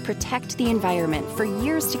 you'll help protect the environment for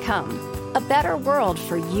years to come. A better world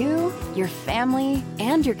for you, your family,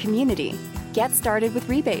 and your community. Get started with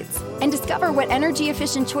rebates and discover what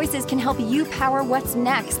energy-efficient choices can help you power what's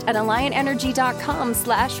next at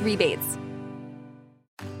AlliantEnergy.com/rebates.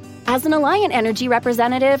 As an Alliant Energy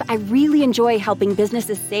representative, I really enjoy helping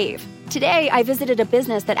businesses save. Today, I visited a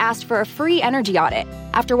business that asked for a free energy audit.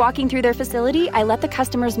 After walking through their facility, I let the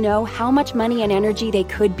customers know how much money and energy they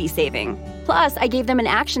could be saving. Plus, I gave them an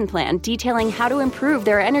action plan detailing how to improve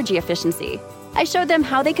their energy efficiency. I showed them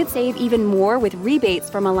how they could save even more with rebates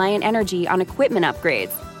from Alliant Energy on equipment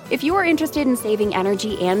upgrades. If you are interested in saving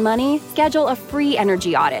energy and money, schedule a free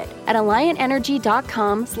energy audit at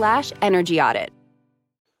AlliantEnergy.com/energy audit.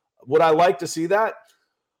 Would I like to see that?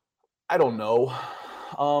 I don't know.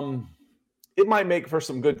 It might make for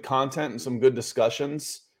some good content and some good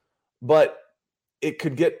discussions, but it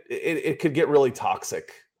could get really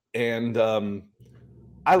toxic. And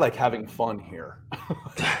I like having fun here.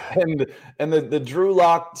 and the Drew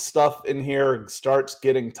Lock stuff in here starts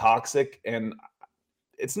getting toxic, and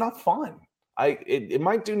it's not fun. It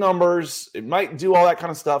might do numbers, it might do all that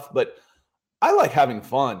kind of stuff, but I like having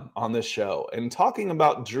fun on this show, and talking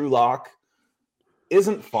about Drew Lock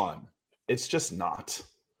isn't fun. It's just not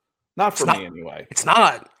for me anyway. It's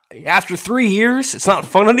not. After 3 years, it's not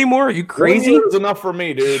fun anymore. Are you crazy? 1 year is enough for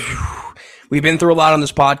me, dude. We've been through a lot on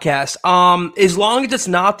this podcast. As long as it's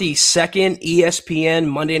not the second ESPN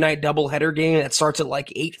Monday night doubleheader game that starts at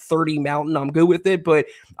like 8:30 Mountain, I'm good with it. But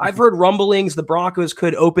I've heard rumblings the Broncos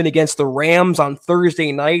could open against the Rams on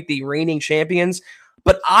Thursday night, the reigning champions.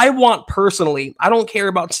 But I want personally, I don't care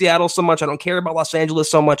about Seattle so much. I don't care about Los Angeles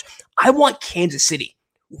so much. I want Kansas City,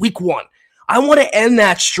 week 1. I want to end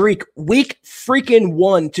that streak week freaking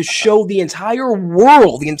 1 to show the entire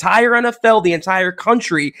world, the entire NFL, the entire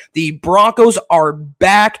country, the Broncos are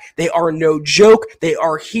back. They are no joke. They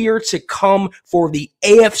are here to come for the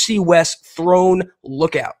AFC West throne.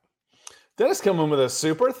 Look out. Dennis coming with a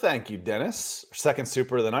super. Thank you, Dennis. Second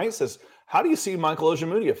super of the night says, how do you see Michael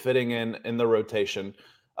Ojemudia fitting in the rotation?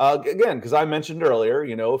 Again, because I mentioned earlier,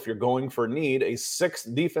 if you're going for need, a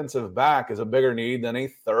 6th defensive back is a bigger need than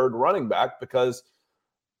a 3rd running back, because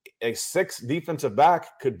a 6th defensive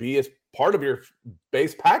back could be as part of your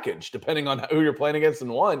base package, depending on who you're playing against in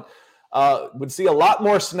one. Would see a lot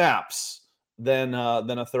more snaps than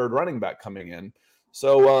a 3rd running back coming in.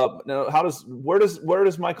 So, where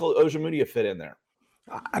does Michael Ojemudia fit in there?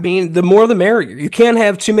 I mean, the more the merrier. You can't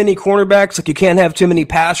have too many cornerbacks, like you can't have too many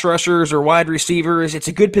pass rushers or wide receivers. It's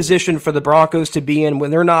a good position for the Broncos to be in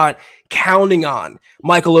when they're not counting on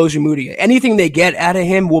Michael Ojemudia. Anything they get out of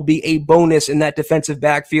him will be a bonus in that defensive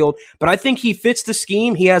backfield. But I think he fits the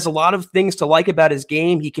scheme. He has a lot of things to like about his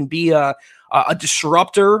game. He can be a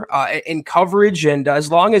disruptor in coverage. And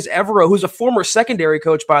as long as Evero, who's a former secondary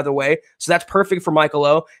coach, by the way, so that's perfect for Michael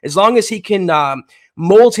O, as long as he can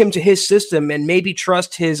mold him to his system and maybe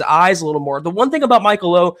trust his eyes a little more. The one thing about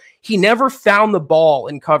Michael O, he never found the ball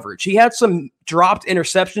in coverage. He had some dropped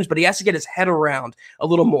interceptions, but he has to get his head around a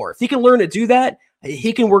little more. If he can learn to do that,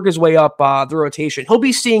 he can work his way up the rotation. He'll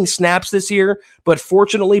be seeing snaps this year, but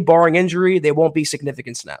fortunately, barring injury, they won't be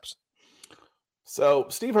significant snaps. So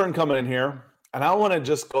Steve Hearn coming in here, and I want to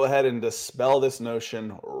just go ahead and dispel this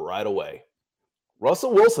notion right away.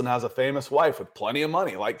 Russell Wilson has a famous wife with plenty of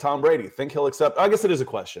money, like Tom Brady. Think he'll accept? I guess it is a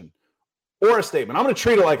question or a statement. I'm going to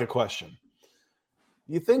treat it like a question.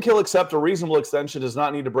 You think he'll accept a reasonable extension, does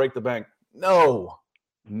not need to break the bank? No,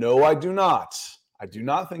 I do not. I do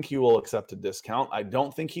not think he will accept a discount. I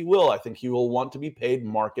don't think he will. I think he will want to be paid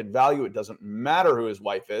market value. It doesn't matter who his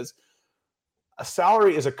wife is. A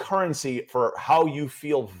salary is a currency for how you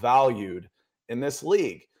feel valued in this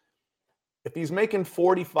league. If he's making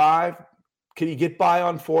 45, can he get by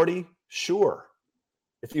on 40? Sure.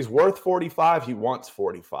 If he's worth 45, he wants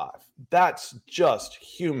 45. That's just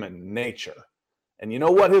human nature. And you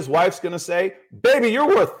know what his wife's going to say? Baby, you're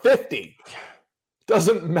worth 50.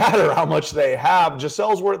 Doesn't matter how much they have.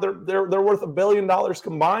 Gisele's worth, they're worth $1 billion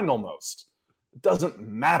combined almost. It doesn't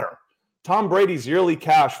matter. Tom Brady's yearly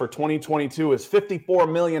cash for 2022 is $54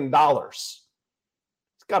 million.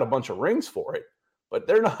 He's got a bunch of rings for it, but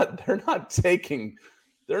they're not taking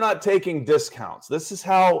discounts. This is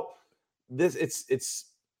how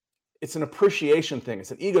it's an appreciation thing.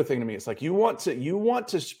 It's an ego thing to me. It's like you want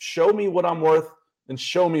to show me what I'm worth, then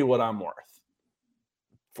show me what I'm worth.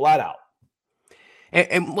 Flat out.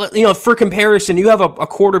 And for comparison, you have a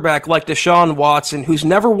quarterback like Deshaun Watson, who's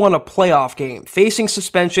never won a playoff game, facing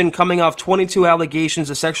suspension, coming off 22 allegations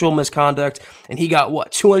of sexual misconduct, and he got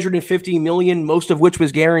 $250 million, most of which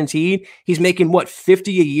was guaranteed. He's making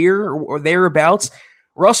 50 a year or thereabouts.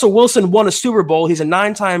 Russell Wilson won a Super Bowl. He's a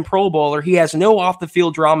 9-time Pro Bowler. He has no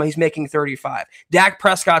off-the-field drama. He's making 35. Dak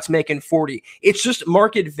Prescott's making 40. It's just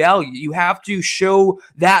market value. You have to show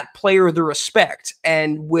that player the respect.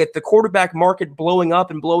 And with the quarterback market blowing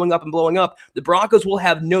up and blowing up and blowing up, the Broncos will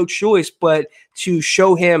have no choice but to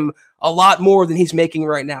show him a lot more than he's making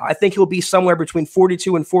right now. I think he'll be somewhere between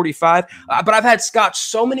 42 and 45. But I've had, Scott,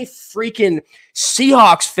 so many freaking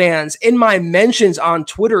Seahawks fans in my mentions on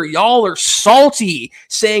Twitter. Y'all are salty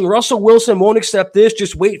saying Russell Wilson won't accept this.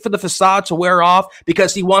 Just wait for the facade to wear off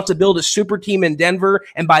because he wants to build a super team in Denver.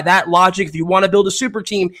 And by that logic, if you want to build a super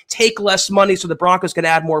team, take less money so the Broncos can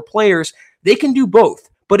add more players. They can do both.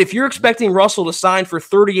 But if you're expecting Russell to sign for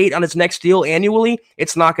 38 on his next deal annually,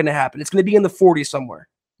 it's not going to happen. It's going to be in the 40s somewhere.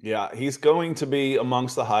 Yeah, he's going to be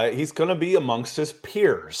amongst he's going to be amongst his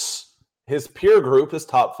peers. His peer group is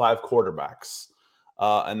top 5 quarterbacks.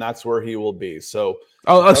 And that's where he will be. So,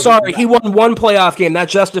 sorry, he won one playoff game. That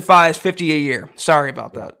justifies 50 a year. Sorry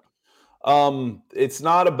about that. It's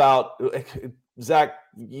not about Zach.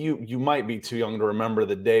 You might be too young to remember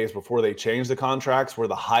the days before they changed the contracts, where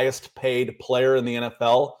the highest paid player in the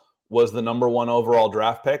NFL was the number 1 overall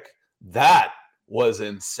draft pick. That was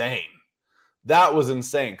insane. That was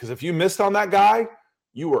insane. Because if you missed on that guy,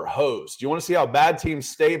 you were hosed. You want to see how bad teams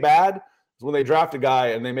stay bad? It's when they draft a guy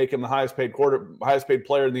and they make him the highest paid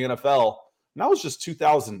player in the NFL. And that was just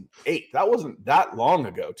 2008. That wasn't that long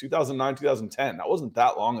ago. 2009, 2010. That wasn't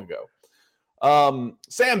that long ago.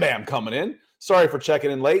 Sam Bam coming in. Sorry for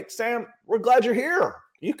checking in late. Sam, we're glad you're here.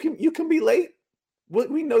 You can be late.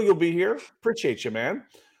 We know you'll be here. Appreciate you, man.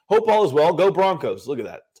 Hope all is well. Go Broncos. Look at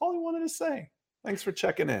that. That's all I wanted to say. Thanks for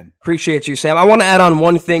checking in. Appreciate you, Sam. I want to add on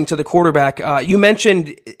one thing to the quarterback. You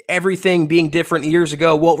mentioned everything being different years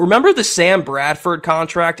ago. Well, remember the Sam Bradford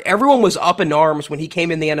contract? Everyone was up in arms when he came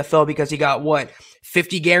in the NFL because he got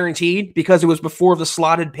 50 guaranteed, because it was before the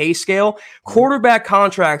slotted pay scale. Quarterback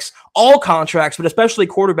contracts, all contracts, but especially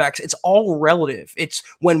quarterbacks, it's all relative. It's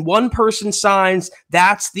when one person signs,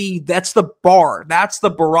 that's the bar, that's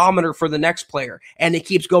the barometer for the next player. And it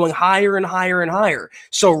keeps going higher and higher and higher.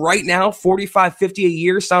 So right now, 45, 50 a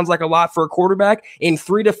year sounds like a lot for a quarterback. In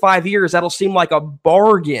 3 to 5 years, that'll seem like a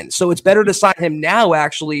bargain. So it's better to sign him now,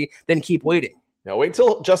 actually, than keep waiting. Now wait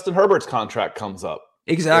till Justin Herbert's contract comes up.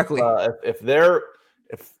 Exactly.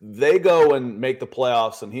 If they go and make the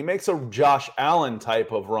playoffs and he makes a Josh Allen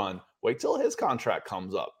type of run, wait till his contract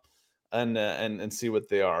comes up and see what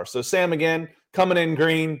they are. So Sam, again, coming in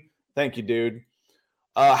green. Thank you, dude.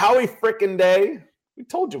 Howie frickin' Day. We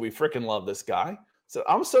told you we frickin' love this guy. So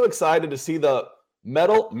I'm so excited to see the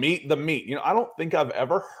metal meet the meat. You know, I don't think I've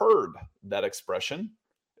ever heard that expression.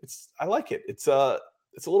 I like it. It's a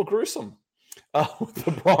little gruesome. With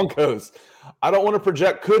the Broncos, I don't want to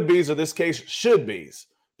project could be's, or this case should be's,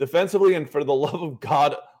 defensively and for the love of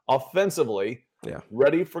God, offensively. Yeah,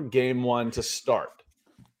 ready for game 1 to start.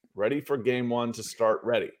 Ready.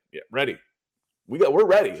 Yeah, ready. We're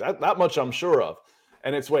ready. That much I'm sure of.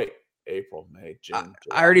 And it's April, May, June.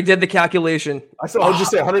 I already did the calculation. I would just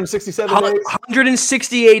say 167 days.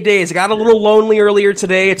 168 days. I got a little lonely earlier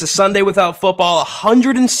today. It's a Sunday without football.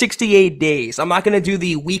 168 days. I'm not going to do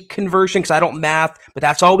the week conversion because I don't math, but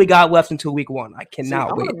that's all we got left until week 1. I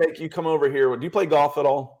cannot wait. I'm going to make you come over here. Do you play golf at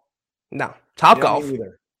all? No. Golf.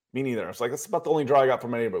 Me neither. It's like, that's about the only draw I got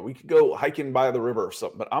from anybody. We could go hiking by the river or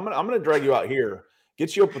something, but I'm going to drag you out here,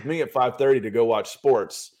 get you up with me at 5:30 to go watch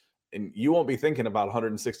sports. And you won't be thinking about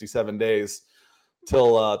 167 days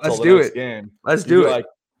till the next game. Let's do it.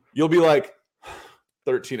 You'll be like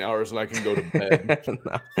 13 hours and I can go to bed.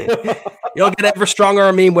 You'll get ever stronger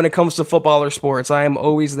on me when it comes to football or sports. I am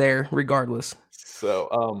always there regardless.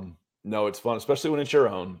 So, no, it's fun, especially when it's your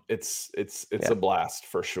own. It's a blast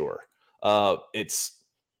for sure.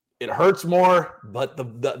 It hurts more, but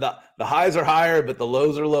the highs are higher, but the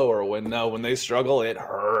lows are lower. When they struggle, it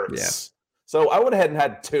hurts. Yeah. So I went ahead and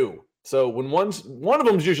had 2 So when one of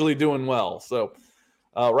them's usually doing well. So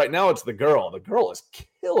right now it's the girl. The girl is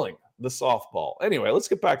killing the softball. Anyway, let's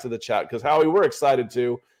get back to the chat because Howie, we're excited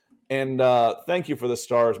too. And thank you for the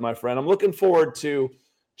stars, my friend. I'm looking forward to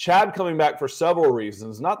Chad coming back for several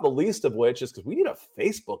reasons, not the least of which is because we need a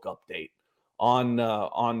Facebook update on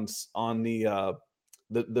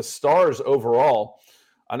the stars overall.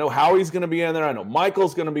 I know Howie's going to be in there. I know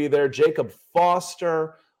Michael's going to be there. Jacob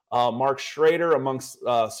Foster, Mark Schrader, amongst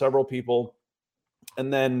several people.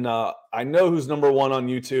 And then I know who's number one on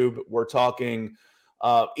YouTube. We're talking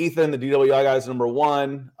Ethan, the DWI guy's number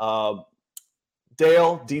one.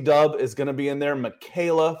 Dale, D-Dub is going to be in there.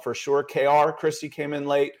 Michaela, for sure. KR, Christy came in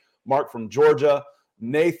late. Mark from Georgia.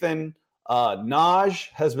 Nathan, Naj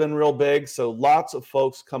has been real big. So lots of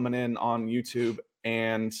folks coming in on YouTube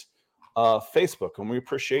and Facebook. And we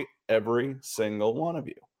appreciate every single one of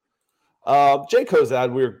you. Jay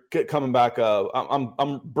Kozad, we're coming back.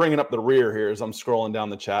 I'm bringing up the rear here as I'm scrolling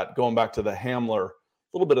down the chat, going back to the Hamler,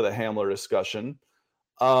 a little bit of the Hamler discussion.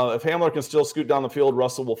 If Hamler can still scoot down the field,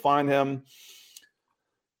 Russell will find him.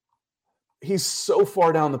 He's so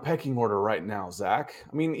far down the pecking order right now, Zach.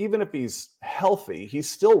 I mean, even if he's healthy, he's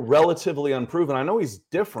still relatively unproven. I know he's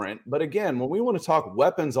different, but again, when we want to talk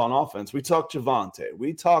weapons on offense, we talk Javonte,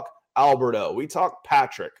 we talk Alberto, we talk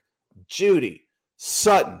Patrick, Judy,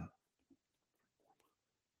 Sutton.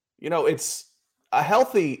 You know, it's a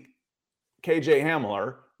healthy KJ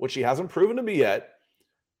Hamler, which he hasn't proven to be yet.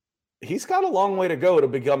 He's got a long way to go to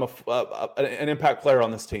become an impact player on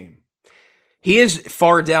this team. He is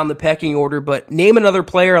far down the pecking order, but name another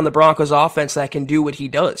player on the Broncos offense that can do what he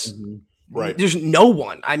does. Mm-hmm. Right. There's no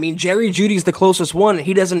one. I mean, Jerry Jeudy's the closest one.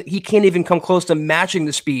 He can't even come close to matching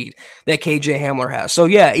the speed that KJ Hamler has. So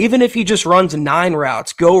yeah, even if he just runs 9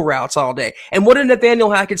 routes, go routes all day. And what did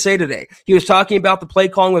Nathaniel Hackett say today? He was talking about the play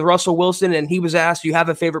calling with Russell Wilson, and he was asked, do you have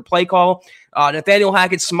a favorite play call? Nathaniel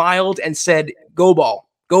Hackett smiled and said, go ball,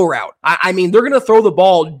 go route. I mean, they're going to throw the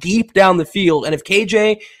ball deep down the field. And if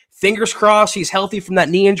KJ, fingers crossed, he's healthy from that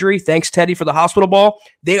knee injury. Thanks, Teddy, for the hospital ball.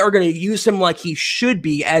 They are going to use him like he should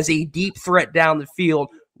be as a deep threat down the field.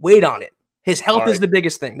 Wait on it. His health is the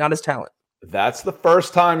biggest thing, not his talent. That's the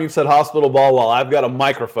first time you've said hospital ball while I've got a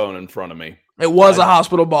microphone in front of me. It was a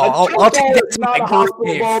hospital ball. I'll take that. It's not a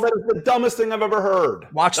hospital ball. That is the dumbest thing I've ever heard.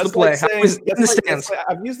 Watch the play.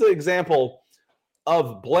 I've used the example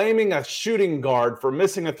of blaming a shooting guard for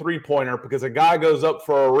missing a three-pointer because a guy goes up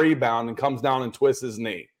for a rebound and comes down and twists his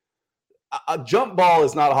knee. A jump ball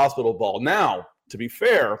is not a hospital ball. Now, to be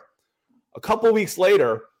fair, a couple weeks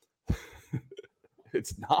later,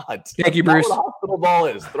 it's not. Thank you, Bruce. That's not what a hospital ball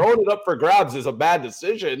is. Throwing it up for grabs is a bad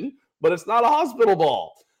decision, but it's not a hospital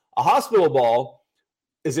ball. A hospital ball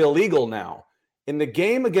is illegal now. In the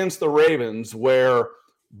game against the Ravens where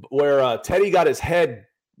Teddy got his head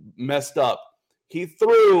messed up, he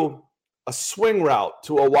threw a swing route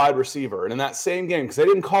to a wide receiver. And in that same game, because they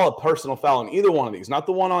didn't call a personal foul in either one of these, not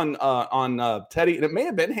the one on Teddy, and it may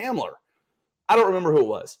have been Hamler. I don't remember who it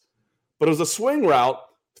was. But it was a swing route,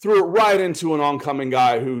 threw it right into an oncoming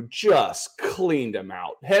guy who just cleaned him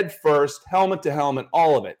out. Head first, helmet to helmet,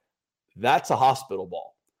 all of it. That's a hospital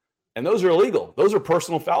ball. And those are illegal. Those are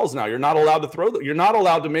personal fouls now. You're not allowed to throw them. You're not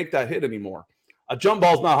allowed to make that hit anymore. A jump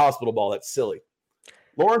ball is not a hospital ball. That's silly.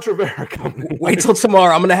 Lawrence Rivera coming. Wait till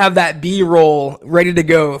tomorrow. I'm going to have that B-roll ready to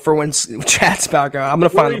go for when chat's back on. I'm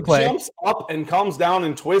going to find the play. He jumps up and comes down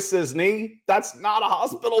and twists his knee. That's not a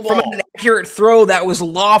hospital ball. From an accurate throw that was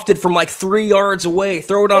lofted from like 3 yards away.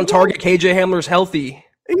 Throw it on target. KJ Hamler's healthy.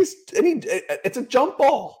 It's a jump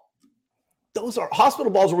ball. Those are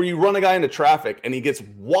hospital balls where you run a guy into traffic and he gets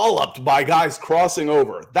walloped by guys crossing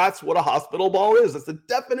over. That's what a hospital ball is. That's the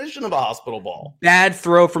definition of a hospital ball. Bad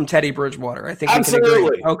throw from Teddy Bridgewater. I think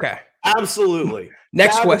absolutely. Okay. Absolutely.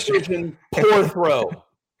 Next bad question. Decision, poor throw.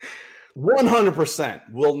 100%.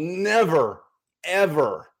 We'll never,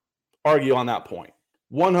 ever argue on that point.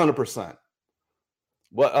 100%.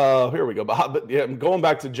 Here we go. But yeah, going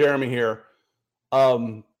back to Jeremy here.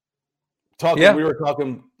 We were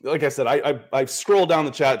talking. Like I said, I scroll down the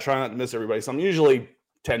chat, trying not to miss everybody. So I'm usually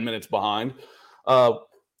 10 minutes behind,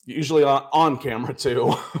 usually on camera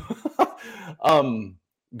too.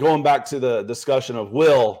 Going back to the discussion of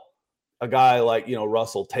will a guy like,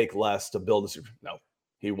 Russell take less to build a super? No,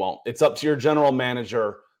 he won't. It's up to your general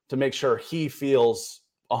manager to make sure he feels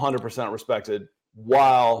 100% respected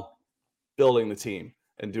while building the team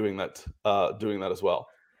and doing that as well.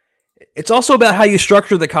 It's also about how you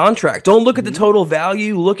structure the contract. Don't look at the total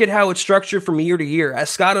value. Look at how it's structured from year to year. As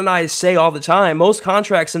Scott and I say all the time, most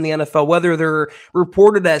contracts in the NFL, whether they're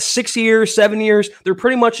reported as 6 years, 7 years, they're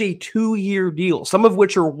pretty much a 2-year deal, some of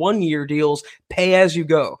which are 1-year deals, pay as you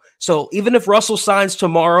go. So even if Russell signs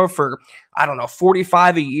tomorrow for, I don't know,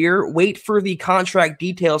 45 a year, wait for the contract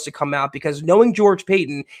details to come out, because knowing George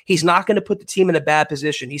Paton, he's not going to put the team in a bad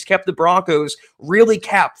position. He's kept the Broncos really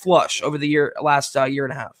cap flush over the last year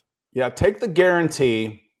and a half. Yeah, take the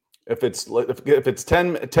guarantee. If it's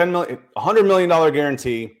 $10 million, $100 million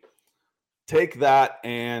guarantee, take that,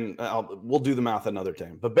 and we'll do the math another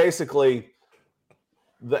time. But basically,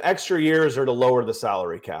 the extra years are to lower the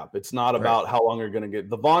salary cap. It's not about how long you're going to get.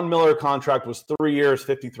 The Von Miller contract was 3 years,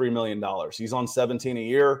 $53 million. He's on 17 a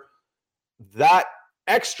year. That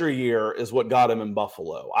extra year is what got him in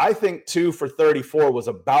Buffalo. I think 2 for 34 was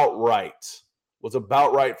about right.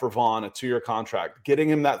 For Vaughn, a 2-year contract. Getting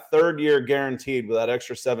him that third year guaranteed with that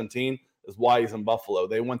extra 17 is why he's in Buffalo.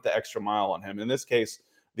 They went the extra mile on him. In this case,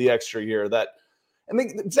 the extra year.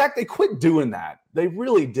 Zach, they quit doing that. They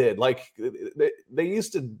really did. Like, they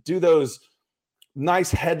used to do those nice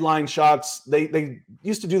headline shots. They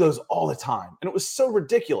used to do those all the time, and it was so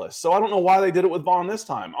ridiculous. So I don't know why they did it with Vaughn this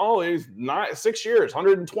time. Oh, he's 6 years,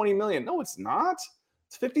 $120 million. No, it's not.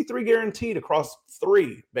 It's 53 guaranteed across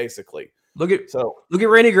 3, basically. Look at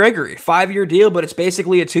Randy Gregory, 5-year deal, but it's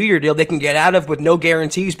basically a 2-year deal they can get out of with no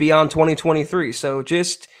guarantees beyond 2023. So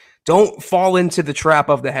just don't fall into the trap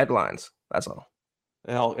of the headlines. That's all.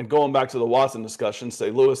 And going back to the Watson discussion,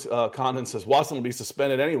 Lewis Condon says Watson will be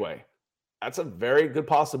suspended anyway. That's a very good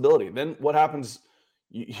possibility. Then what happens?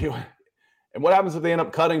 And what happens if they end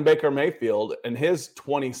up cutting Baker Mayfield and his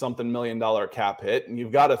 $20-something million cap hit, and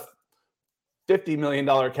you've got a $50 million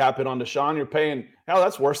cap hit on Deshaun? You're paying. Hell,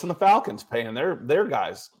 that's worse than the Falcons paying their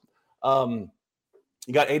guys. You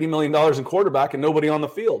got $80 million in quarterback and nobody on the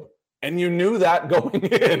field. And you knew that going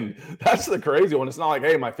in. That's the crazy one. It's not like,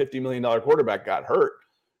 hey, my $50 million quarterback got hurt.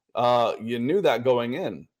 You knew that going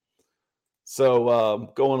in. So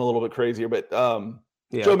going a little bit crazier. But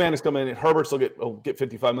Joe Mannix coming in. Herberts will get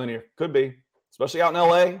 $55 million here. Could be, especially out in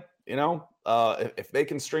L.A. If they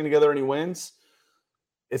can string together any wins,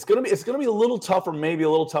 it's gonna be a little tougher, maybe a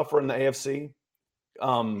little tougher in the AFC,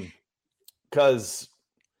 because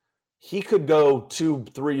he could go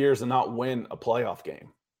 2-3 years and not win a playoff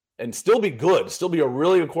game and still be good, still be a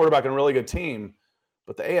really good quarterback and a really good team.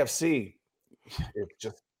 But the AFC, it's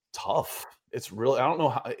just tough. It's really, I don't know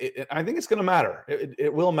how. I think it's going to matter.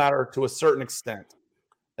 It will matter to a certain extent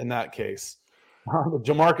in that case. The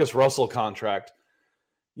Jamarcus Russell contract,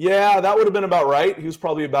 yeah, that would have been about right. He was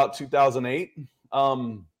probably about 2008.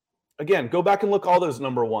 Again, go back and look all those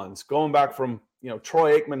number ones, going back from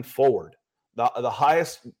Troy Aikman forward. The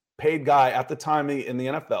highest paid guy at the time in the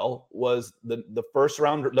NFL was the first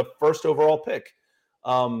overall pick.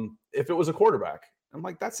 If it was a quarterback, I'm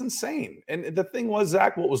like, that's insane. And the thing was,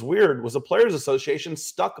 Zach, what was weird was the Players Association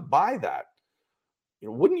stuck by that.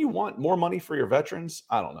 Wouldn't you want more money for your veterans?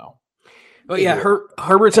 I don't know. Well, yeah,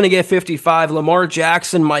 Herbert's going to get 55. Lamar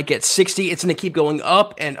Jackson might get 60. It's going to keep going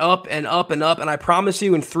up and up and up and up. And I promise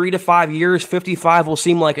you, in 3 to 5 years, 55 will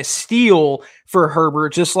seem like a steal for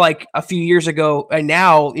Herbert, just like a few years ago. And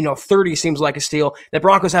now, 30 seems like a steal. The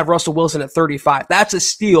Broncos have Russell Wilson at 35. That's a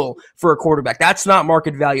steal for a quarterback. That's not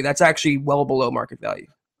market value. That's actually well below market value.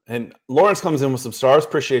 And Lawrence comes in with some stars.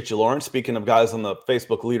 Appreciate you, Lawrence. Speaking of guys on the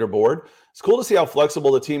Facebook leaderboard, it's cool to see how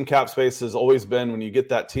flexible the team cap space has always been when you get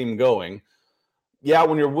that team going. Yeah,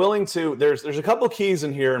 when you're willing to, there's a couple of keys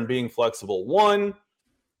in here in being flexible. 1,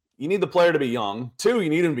 you need the player to be young. 2, you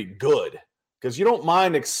need him to be good, because you don't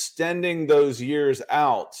mind extending those years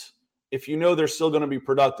out if you know they're still going to be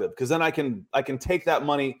productive, because then I can take that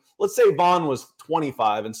money. Let's say Vaughn was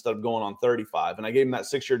 25 instead of going on 35, and I gave him that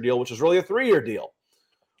 6-year deal, which is really a 3-year deal.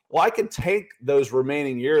 Well, I could take those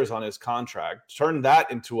remaining years on his contract, turn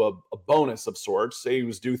that into a bonus of sorts. Say he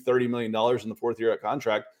was due $30 million in the 4th year of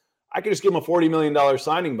contract. I could just give him a $40 million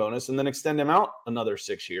signing bonus and then extend him out another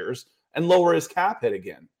 6 years and lower his cap hit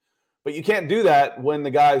again. But you can't do that when the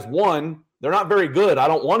guys, 1, they're not very good. I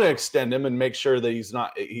don't want to extend him and make sure that he's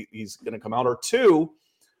going to come out. Or 2,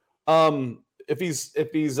 if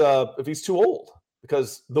he's too old,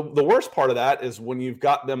 because the worst part of that is when you've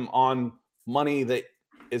got them on money that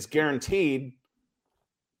is guaranteed,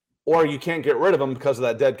 or you can't get rid of them because of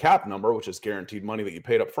that dead cap number, which is guaranteed money that you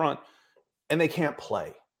paid up front, and they can't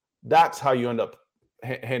play. That's how you end up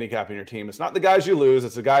handicapping your team. It's not the guys you lose.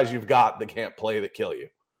 It's the guys you've got that can't play that kill you.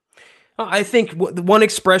 I think one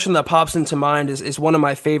expression that pops into mind is one of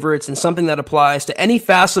my favorites, and something that applies to any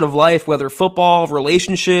facet of life, whether football,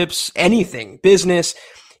 relationships, anything, business.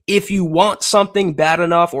 If you want something bad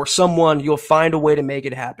enough or someone, you'll find a way to make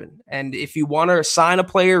it happen. And if you want to sign a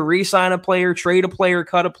player, re-sign a player, trade a player,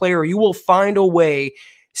 cut a player, you will find a way,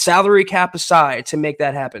 salary cap aside, to make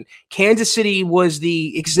that happen. Kansas City was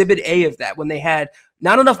the exhibit A of that when they had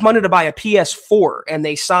not enough money to buy a PS4, and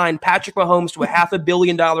they signed Patrick Mahomes to a $500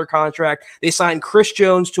 million contract. They signed Chris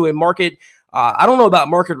Jones to a market, I don't know about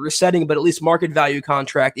market resetting, but at least market value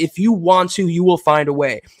contract. If you want to, you will find a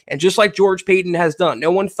way. And just like George Paton has done,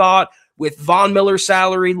 no one thought with Von Miller's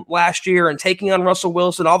salary last year and taking on Russell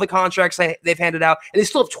Wilson, all the contracts they've handed out, and they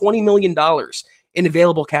still have $20 million in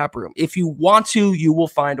available cap room. If you want to, you will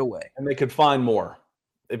find a way. And they could find more.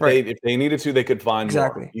 If they needed to, they could find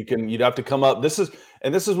more. You'd have to come up. This is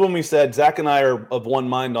when we said Zach and I are of one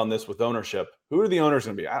mind on this with ownership. Who are the owners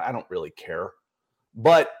going to be? I don't really care.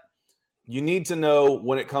 But you need to know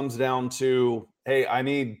when it comes down to, hey, I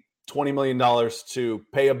need $20 million to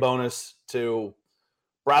pay a bonus to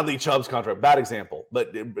Bradley Chubb's contract. Bad example,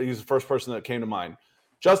 but he's the first person that came to mind.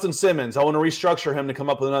 Justin Simmons, I want to restructure him to come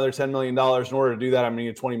up with another $10 million. In order to do that, I'm going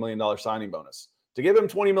to need a $20 million signing bonus. To give him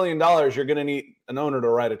 $20 million, you're going to need an owner to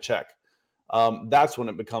write a check. That's when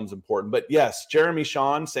it becomes important. But yes, Jeremy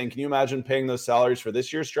Shawn saying, can you imagine paying those salaries for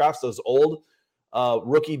this year's drafts, those old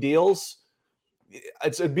rookie deals?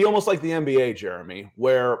 It'd be almost like the NBA, Jeremy,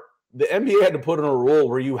 where the NBA had to put in a rule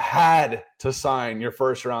where you had to sign your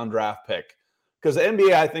first round draft pick. Because the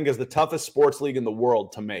NBA, I think, is the toughest sports league in the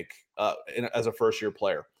world to make as a first-year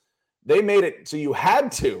player. They made it so you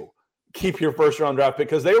had to keep your first-round draft pick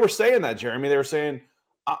because they were saying that, Jeremy. They were saying,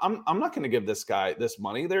 I'm not going to give this guy this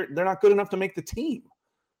money. They're not good enough to make the team.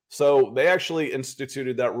 So they actually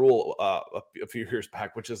instituted that rule a few years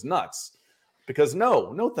back, which is nuts. Because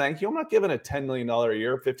no, thank you. I'm not giving a $10 million a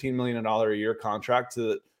year, $15 million a year contract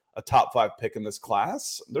to a top 5 pick in this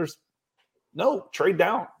class. There's no trade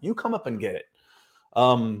down. You come up and get it.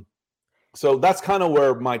 So that's kind of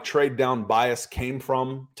where my trade down bias came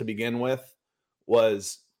from to begin with,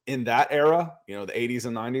 was in that era, the 80s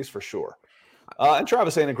and 90s for sure. And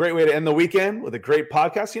Travis saying a great way to end the weekend with a great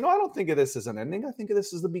podcast. I don't think of this as an ending. I think of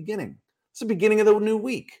this as the beginning. It's the beginning of the new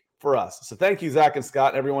week for us. So thank you, Zach and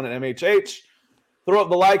Scott, and everyone at MHH. Throw up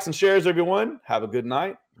the likes and shares, everyone. Have a good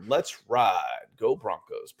night. Let's ride. Go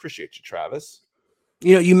Broncos. Appreciate you, Travis.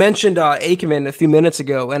 You mentioned Aikman a few minutes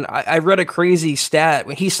ago, and I read a crazy stat.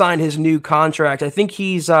 When he signed his new contract, I think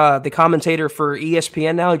he's the commentator for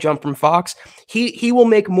ESPN now. He jumped from Fox. He will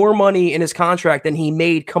make more money in his contract than he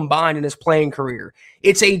made combined in his playing career.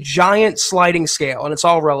 It's a giant sliding scale, and it's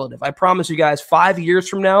all relative. I promise you guys, 5 years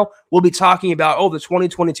from now, we'll be talking about, the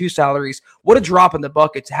 2022 salaries. What a drop in the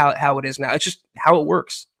bucket to how it is now. It's just how it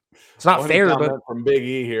works. It's not fair. But from Big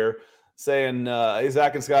E here, saying, hey,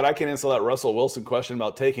 Zach and Scott, I can't answer that Russell Wilson question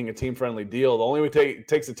about taking a team-friendly deal. The only way he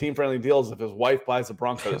takes a team-friendly deal is if his wife buys the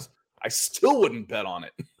Broncos. I still wouldn't bet on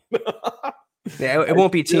it. Yeah, it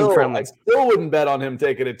won't be team-friendly. I still wouldn't bet on him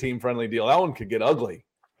taking a team-friendly deal. That one could get ugly.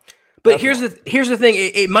 But here's the thing.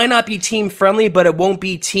 It might not be team-friendly, but it won't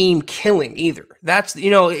be team-killing either. That's,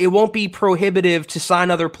 it won't be prohibitive to sign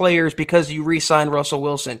other players because you re-sign Russell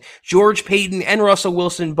Wilson. George Paton and Russell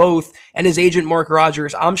Wilson both, and his agent Mark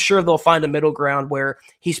Rodgers, I'm sure they'll find a middle ground where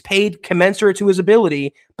he's paid commensurate to his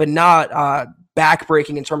ability, but not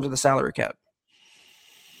back-breaking in terms of the salary cap.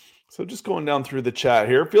 So just going down through the chat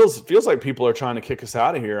here, feels like people are trying to kick us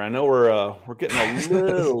out of here. I know we're getting a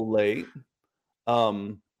little late.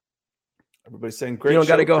 Everybody's saying great. You don't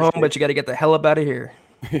got to go home, but you got to get the hell up out of here.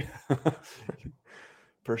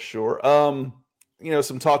 For sure.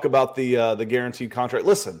 Some talk about the guaranteed contract.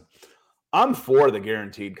 Listen, I'm for the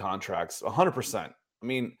guaranteed contracts 100%. I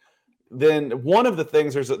mean, then one of the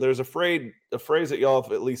things there's a phrase that y'all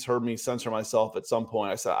have at least heard me censor myself at some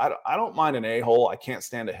point. I said I don't mind an a-hole. I can't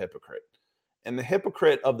stand a hypocrite. And the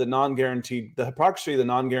hypocrite of the hypocrisy of the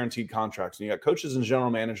non-guaranteed contracts. And you got coaches and general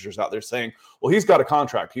managers out there saying, well, he's got a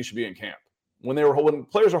contract, he should be in camp. When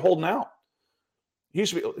players are holding out, you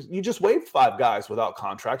just waived 5 guys without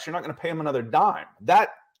contracts. You're not going to pay them another dime. That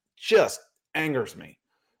just angers me.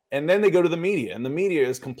 And then they go to the media, and the media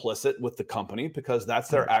is complicit with the company because that's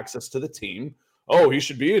their access to the team. Oh, he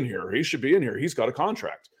should be in here. He should be in here. He's got a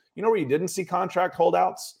contract. You know where you didn't see contract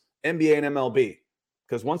holdouts? NBA and MLB.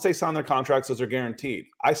 Because once they sign their contracts, those are guaranteed.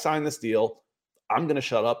 I sign this deal. I'm going to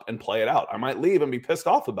shut up and play it out. I might leave and be pissed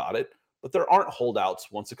off about it, but there aren't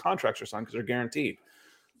holdouts once the contracts are signed because they're guaranteed.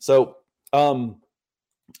 So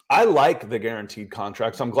I like the guaranteed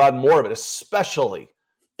contracts. I'm glad more of it, especially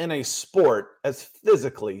in a sport as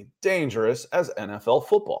physically dangerous as NFL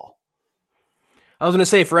football. I was going to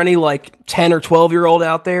say, for any 10 or 12-year-old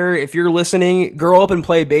out there, if you're listening, grow up and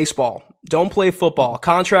play baseball. Don't play football.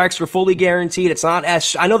 Contracts are fully guaranteed. It's not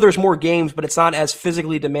I know there's more games, but it's not as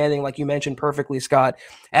physically demanding, like you mentioned perfectly, Scott,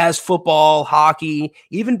 as football, hockey,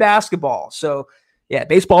 even basketball. So, yeah,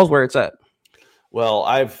 baseball is where it's at. Well,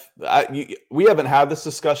 we haven't had this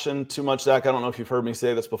discussion too much, Zach. I don't know if you've heard me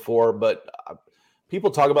say this before, but people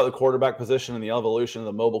talk about the quarterback position and the evolution of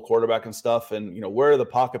the mobile quarterback and stuff. And, where are the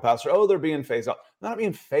pocket passers? Oh, they're being phased out. They're not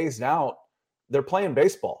being phased out. They're playing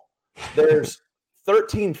baseball. There's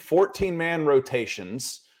 13, 14-man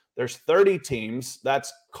rotations. There's 30 teams.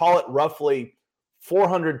 That's, call it roughly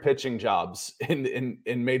 400 pitching jobs in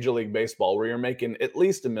Major League Baseball, where you're making at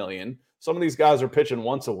least $1 million. Some of these guys are pitching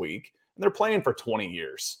once a week, and they're playing for 20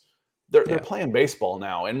 years. They're playing baseball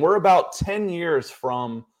now. And we're about 10 years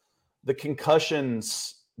from the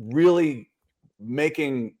concussions really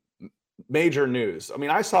making major news. I mean,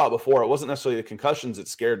 I saw it before. It wasn't necessarily the concussions that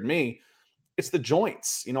scared me. It's the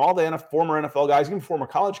joints. All the former NFL guys, even former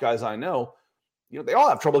college guys I know, they all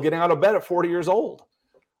have trouble getting out of bed at 40 years old.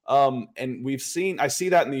 And I see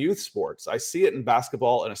that in the youth sports. I see it in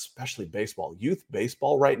basketball and especially baseball. Youth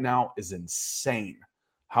baseball right now is insane.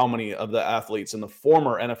 How many of the athletes and the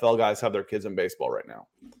former NFL guys have their kids in baseball right now?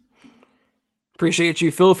 Appreciate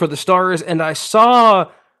you, Phil, for the stars. And I saw,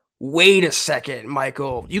 wait a second,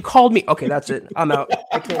 Michael, you called me. Okay, that's it. I'm out.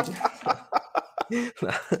 I can't.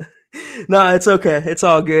 No, it's okay. It's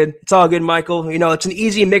all good. It's all good, Michael. It's an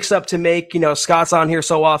easy mix-up to make. Scott's on here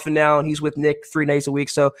so often now, and he's with Nick 3 days a week.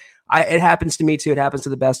 So it happens to me too. It happens to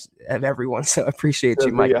the best of everyone. So I appreciate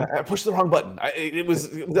you, Michael. Yeah, I pushed the wrong button. I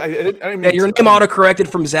didn't mean your name auto-corrected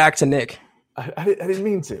from Zach to Nick. I didn't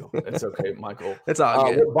mean to. It's okay, Michael. It's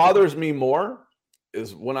all good. What bothers me more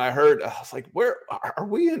is when I heard, I was like, where are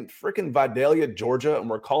we in freaking Vidalia, Georgia? And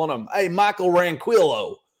we're calling him, hey, Michael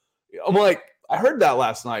Ranquillo. I'm like, I heard that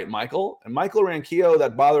last night, Michael. And Michael Ranquillo,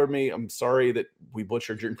 that bothered me. I'm sorry that we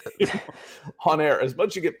butchered your name on air. As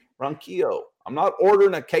much as you get Ranquillo. I'm not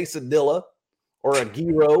ordering a quesadilla or a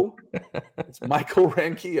gyro. It's Michael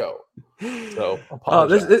Ranquillo. So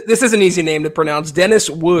this is an easy name to pronounce. Dennis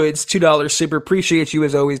Woods, $2 super. Appreciate you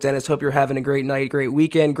as always, Dennis. Hope you're having a great night, great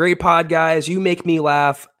weekend. Great pod, guys. You make me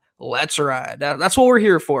laugh. Let's ride. That's what we're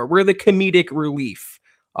here for. We're the comedic relief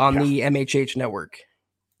on the MHH network.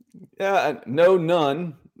 Yeah,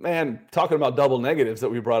 none. Man, talking about double negatives that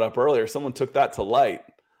we brought up earlier, someone took that to light.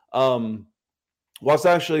 Watts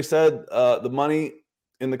actually said the money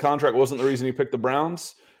in the contract wasn't the reason he picked the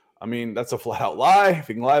Browns. I mean, that's a flat out lie. If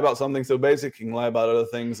you can lie about something so basic, you can lie about other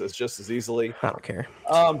things as just as easily. I don't care.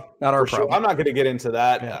 Not our problem. Sure. I'm not going to get into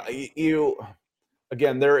that. Yeah.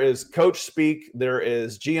 Again, there is coach speak, there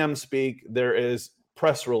is GM speak, there is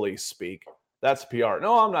press release speak. That's PR.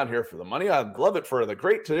 No, I'm not here for the money. I'd love it for the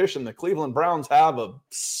great tradition the Cleveland Browns have of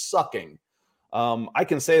sucking. I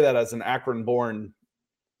can say that as an Akron-born.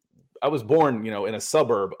 I was born, in a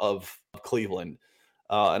suburb of Cleveland.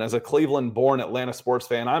 And as a Cleveland-born Atlanta sports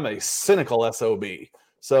fan, I'm a cynical SOB.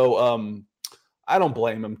 So I don't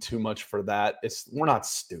blame him too much for that. We're not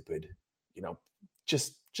stupid.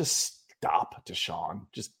 Just stop, Deshaun.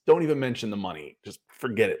 Just don't even mention the money. Just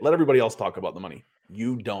forget it. Let everybody else talk about the money.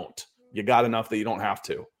 You don't. You got enough that you don't have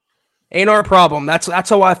to. Ain't our problem. That's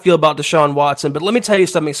how I feel about Deshaun Watson. But let me tell you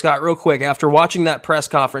something, Scott, real quick. After watching that press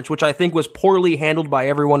conference, which I think was poorly handled by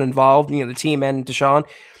everyone involved, the team and Deshaun,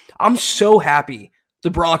 I'm so happy the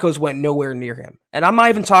Broncos went nowhere near him. And I'm not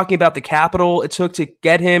even talking about the capital it took to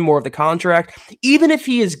get him or the contract. Even if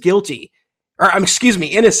he is guilty, or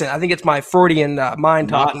innocent. I think it's my Freudian mind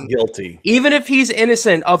talking. Not guilty. Even if he's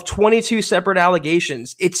innocent of 22 separate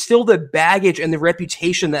allegations, it's still the baggage and the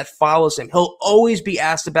reputation that follows him. He'll always be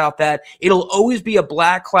asked about that. It'll always be a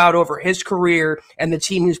black cloud over his career and the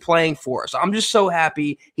team he's playing for. So I'm just so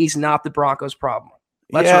happy he's not the Broncos' problem.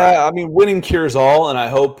 I mean, winning cures all, and I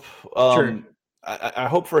hope I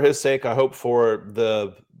hope for his sake, I hope for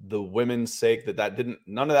the women's sake that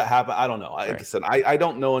none of that happened. I don't know. Like I said, I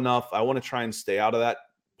don't know enough. I want to try and stay out of that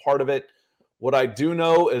part of it. What I do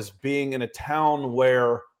know is being in a town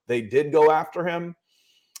where they did go after him,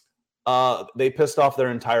 they pissed off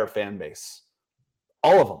their entire fan base.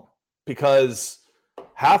 All of them. Because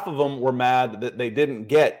half of them were mad that they didn't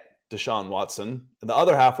get Deshaun Watson. And the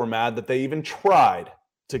other half were mad that they even tried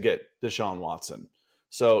to get Deshaun Watson.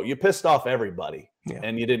 So you pissed off everybody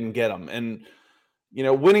and you didn't get them. And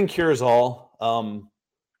winning cures all.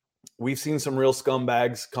 We've seen some real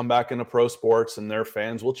scumbags come back into pro sports, and their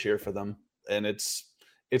fans will cheer for them. And it's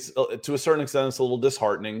to a certain extent, it's a little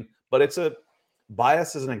disheartening. But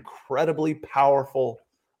bias is an incredibly powerful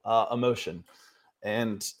emotion.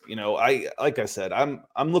 And like I said, I'm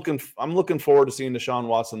looking forward to seeing Deshaun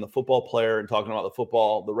Watson, the football player, and talking about the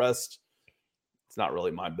football. The rest, it's not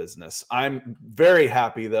really my business. I'm very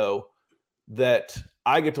happy though that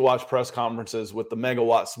I get to watch press conferences with the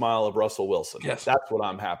megawatt smile of Russell Wilson. Yes. That's what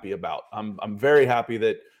I'm happy about. I'm very happy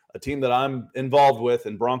that a team that I'm involved with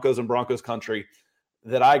in Broncos and Broncos country,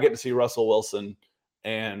 that I get to see Russell Wilson.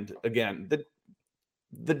 And again,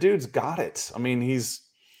 the dude's got it. I mean, he's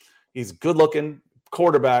good looking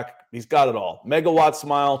quarterback. He's got it all. Megawatt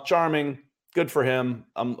smile, charming. Good for him.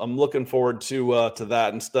 I'm looking forward to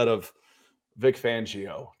that instead of Vic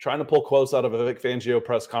Fangio. Trying to pull quotes out of a Vic Fangio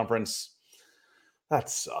press conference. That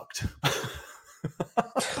sucked.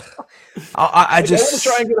 I just want to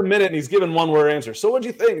try and get a minute, and he's given one word answer. So what'd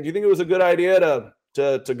you think? Do you think it was a good idea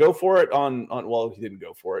to go for it on well, he didn't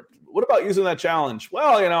go for it. What about using that challenge?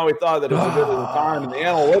 Well, we thought that it was a good at the time, and the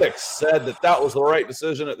analytics said that was the right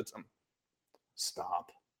decision at the time.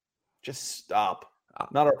 Stop. Just stop.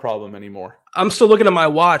 Not our problem anymore. I'm still looking at my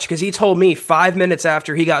watch because he told me 5 minutes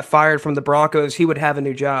after he got fired from the Broncos, he would have a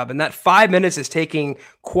new job. And that 5 minutes is taking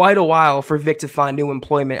quite a while for Vic to find new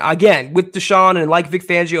employment. Again, with Deshaun and like Vic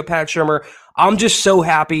Fangio, Pat Shurmur, I'm just so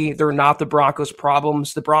happy they're not the Broncos'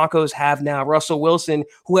 problems. The Broncos have now Russell Wilson,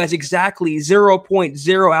 who has exactly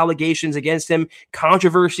 0.0 allegations against him,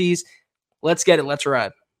 controversies. Let's get it. Let's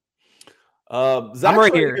ride. Zach's I'm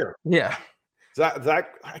right here. Yeah.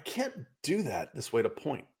 Zach, I can't do that this way to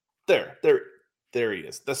point. There he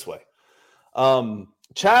is, this way.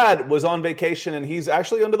 Chad was on vacation, and he's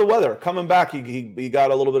actually under the weather. Coming back, he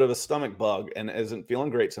got a little bit of a stomach bug and isn't feeling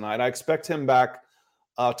great tonight. I expect him back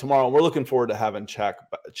tomorrow. We're looking forward to having Chad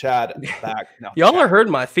back. No, Y'all are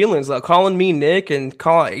hurting my feelings, though. Calling me Nick and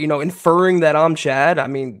inferring that I'm Chad. I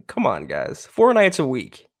mean, come on, guys. 4 nights a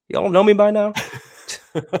week. Y'all know me by now?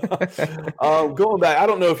 Going back, I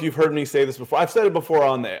don't know if you've heard me say this before. I've said it before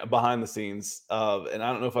on the behind the scenes, and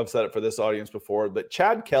I don't know if I've said it for this audience before, but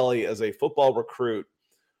Chad Kelly, as a football recruit,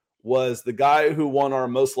 was the guy who won our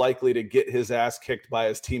most likely to get his ass kicked by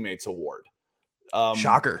his teammates award.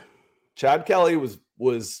 Shocker. Chad Kelly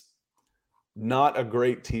was not a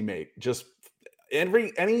great teammate. Just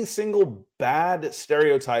any single bad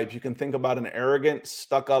stereotype you can think about an arrogant,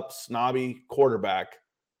 stuck-up, snobby quarterback,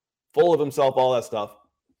 full of himself, all that stuff.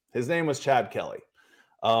 His name was Chad Kelly.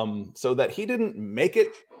 So that he didn't make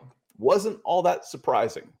it wasn't all that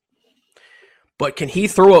surprising. But can he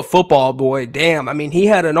throw a football, boy? Damn. I mean, he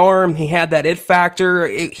had an arm. He had that it factor.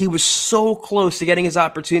 He was so close to getting his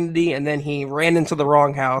opportunity, and then he ran into the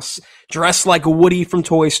wrong house, dressed like Woody from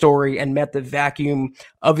Toy Story, and met the vacuum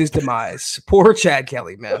of his demise. Poor Chad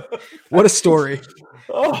Kelly, man. What a story.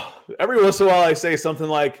 Oh, every once in a while I say something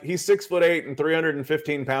like, he's 6'8" and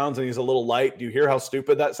 315 pounds, and he's a little light. Do you hear how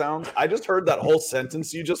stupid that sounds? I just heard that whole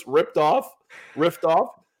sentence you just ripped off.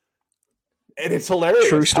 And it's hilarious.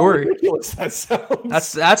 True story. How ridiculous that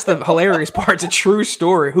sounds. That's the hilarious part. It's a true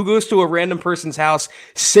story. Who goes to a random person's house,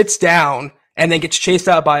 sits down, and then gets chased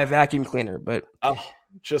out by a vacuum cleaner? But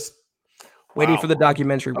just waiting for the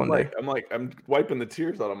documentary one day. I'm wiping the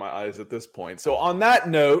tears out of my eyes at this point. So on that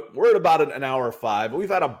note, we're at about an hour 5. We've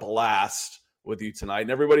had a blast with you tonight,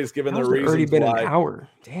 and everybody's given their reasons. Already been why. An hour.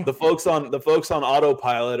 Damn. The folks on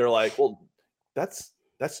autopilot are like, well, that's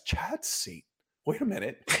Chad's seat. Wait a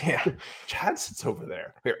minute. Yeah. Chad sits over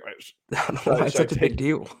there. Here, I don't know why it's such a big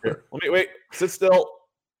deal. Here, let me wait. Sit still.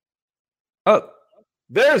 Oh,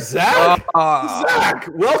 there's Zach. Zach,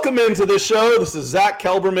 welcome into the show. This is Zach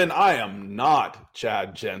Kelberman. I am not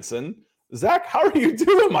Chad Jensen. Zach, how are you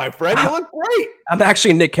doing, my friend? You look great. I'm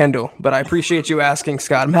actually Nick Kendall, but I appreciate you asking,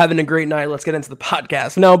 Scott. I'm having a great night. Let's get into the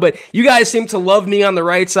podcast. No, but you guys seem to love me on the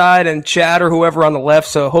right side and Chad or whoever on the left,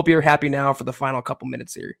 so I hope you're happy now for the final couple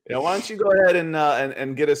minutes here. Yeah, why don't you go ahead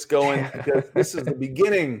and get us going, because this is the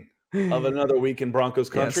beginning of another week in Broncos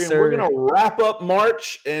country, yes, and we're going to wrap up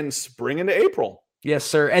March and spring into April. Yes,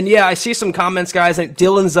 sir. And yeah, I see some comments, guys.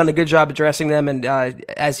 Dylan's done a good job addressing them. And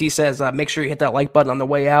as he says, make sure you hit that like button on the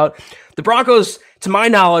way out. The Broncos, to my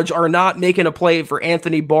knowledge, are not making a play for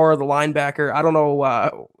Anthony Barr, the linebacker. I don't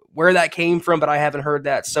know where that came from, but I haven't heard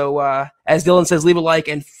that. So as Dylan says, leave a like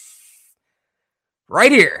and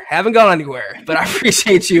right here. Haven't gone anywhere, but I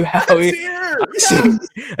appreciate you, Howie.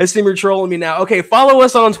 I see you're trolling me now. Okay, follow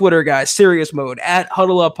us on Twitter, guys. Serious mode at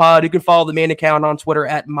Huddle Up Pod. You can follow the main account on Twitter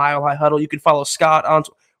at Mile High Huddle. You can follow Scott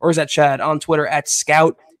or is that Chad on Twitter at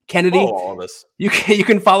Scout Kennedy. All of us. You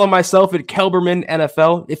can follow myself at Kelberman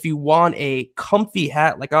NFL. If you want a comfy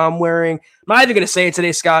hat like I'm wearing, I'm not even going to say it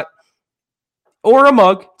today, Scott. Or a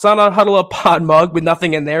mug. It's not a Huddle Up Pod mug with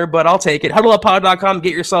nothing in there, but I'll take it. HuddleUpPod.com.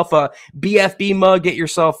 Get yourself a BFB mug. Get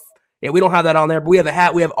yourself... Yeah, we don't have that on there, but we have a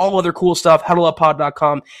hat. We have all other cool stuff.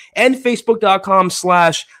 HuddleUpPod.com and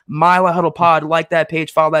Facebook.com/MileHuddlePod. Like that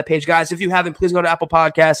page. Follow that page. Guys, if you haven't, please go to Apple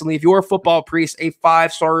Podcasts and leave your football priest a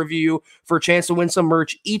 5-star review for a chance to win some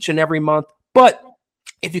merch each and every month. But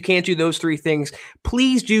if you can't do those 3 things,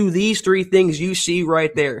 please do these 3 things you see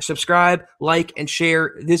right there. Subscribe, like, and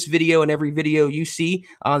share this video and every video you see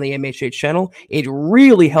on the MHH channel. It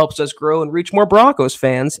really helps us grow and reach more Broncos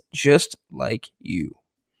fans just like you.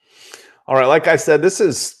 All right, like I said, this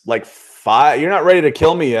is like 5. You're not ready to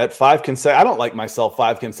kill me yet. I don't like myself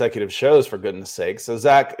 5 consecutive shows, for goodness sake. So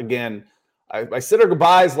Zach, again, I said our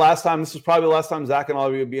goodbyes last time. This was probably the last time Zach and I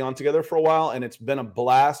would be on together for a while, and it's been a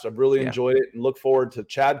blast. I've really enjoyed it and look forward to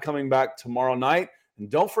Chad coming back tomorrow night. And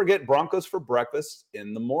don't forget Broncos for breakfast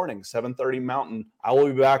in the morning, 7:30 Mountain. I will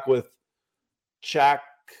be back with Chad,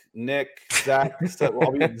 Nick, Zach. Nick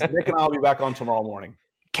and I will be back on tomorrow morning.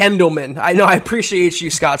 Kendallman. I know. I appreciate you,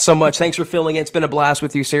 Scott, so much. Thanks for filling in. It's been a blast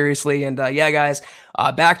with you, seriously. And guys,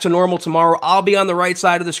 back to normal tomorrow. I'll be on the right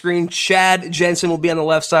side of the screen. Chad Jensen will be on the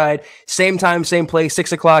left side. Same time, same place,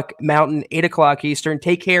 6 o'clock Mountain, 8 o'clock Eastern.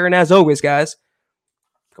 Take care. And as always, guys,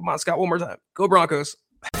 come on, Scott, one more time. Go Broncos.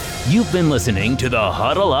 You've been listening to the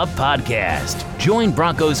Huddle Up Podcast. Join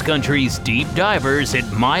Broncos Country's deep divers at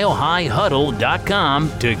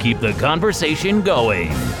milehighhuddle.com to keep the conversation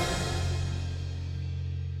going.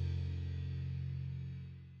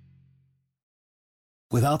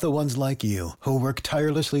 Without the ones like you, who work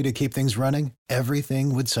tirelessly to keep things running,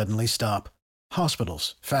 everything would suddenly stop.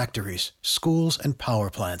 Hospitals, factories, schools, and power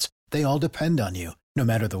plants, they all depend on you. No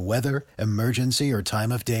matter the weather, emergency, or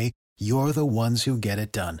time of day, you're the ones who get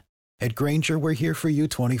it done. At Grainger, we're here for you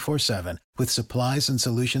 24/7, with supplies and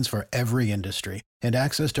solutions for every industry, and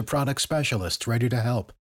access to product specialists ready to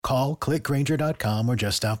help. Call, clickgrainger.com, or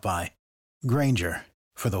just stop by. Grainger,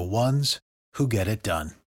 for the ones who get it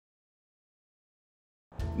done.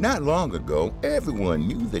 Not long ago, everyone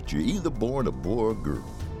knew that you're either born a boy or girl.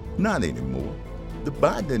 Not anymore. The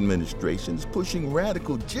Biden administration is pushing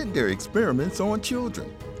radical gender experiments on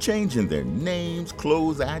children, changing their names,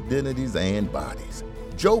 clothes, identities, and bodies.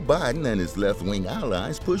 Joe Biden and his left-wing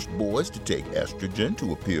allies push boys to take estrogen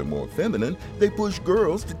to appear more feminine. They push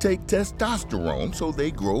girls to take testosterone so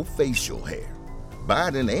they grow facial hair.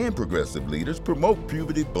 Biden and progressive leaders promote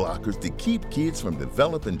puberty blockers to keep kids from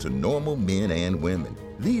developing to normal men and women.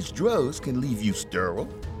 These drugs can leave you sterile,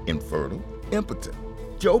 infertile, impotent.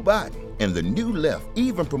 Joe Biden and the new left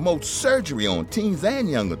even promote surgery on teens and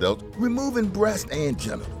young adults, removing breasts and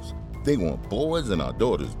genitals. They want boys in our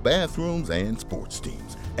daughters' bathrooms and sports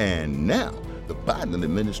teams. And now, the Biden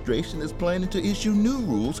administration is planning to issue new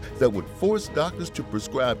rules that would force doctors to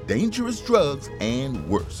prescribe dangerous drugs and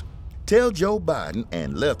worse. Tell Joe Biden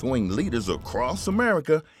and left-wing leaders across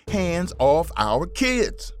America, hands off our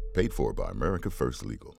kids. Paid for by America First Legal.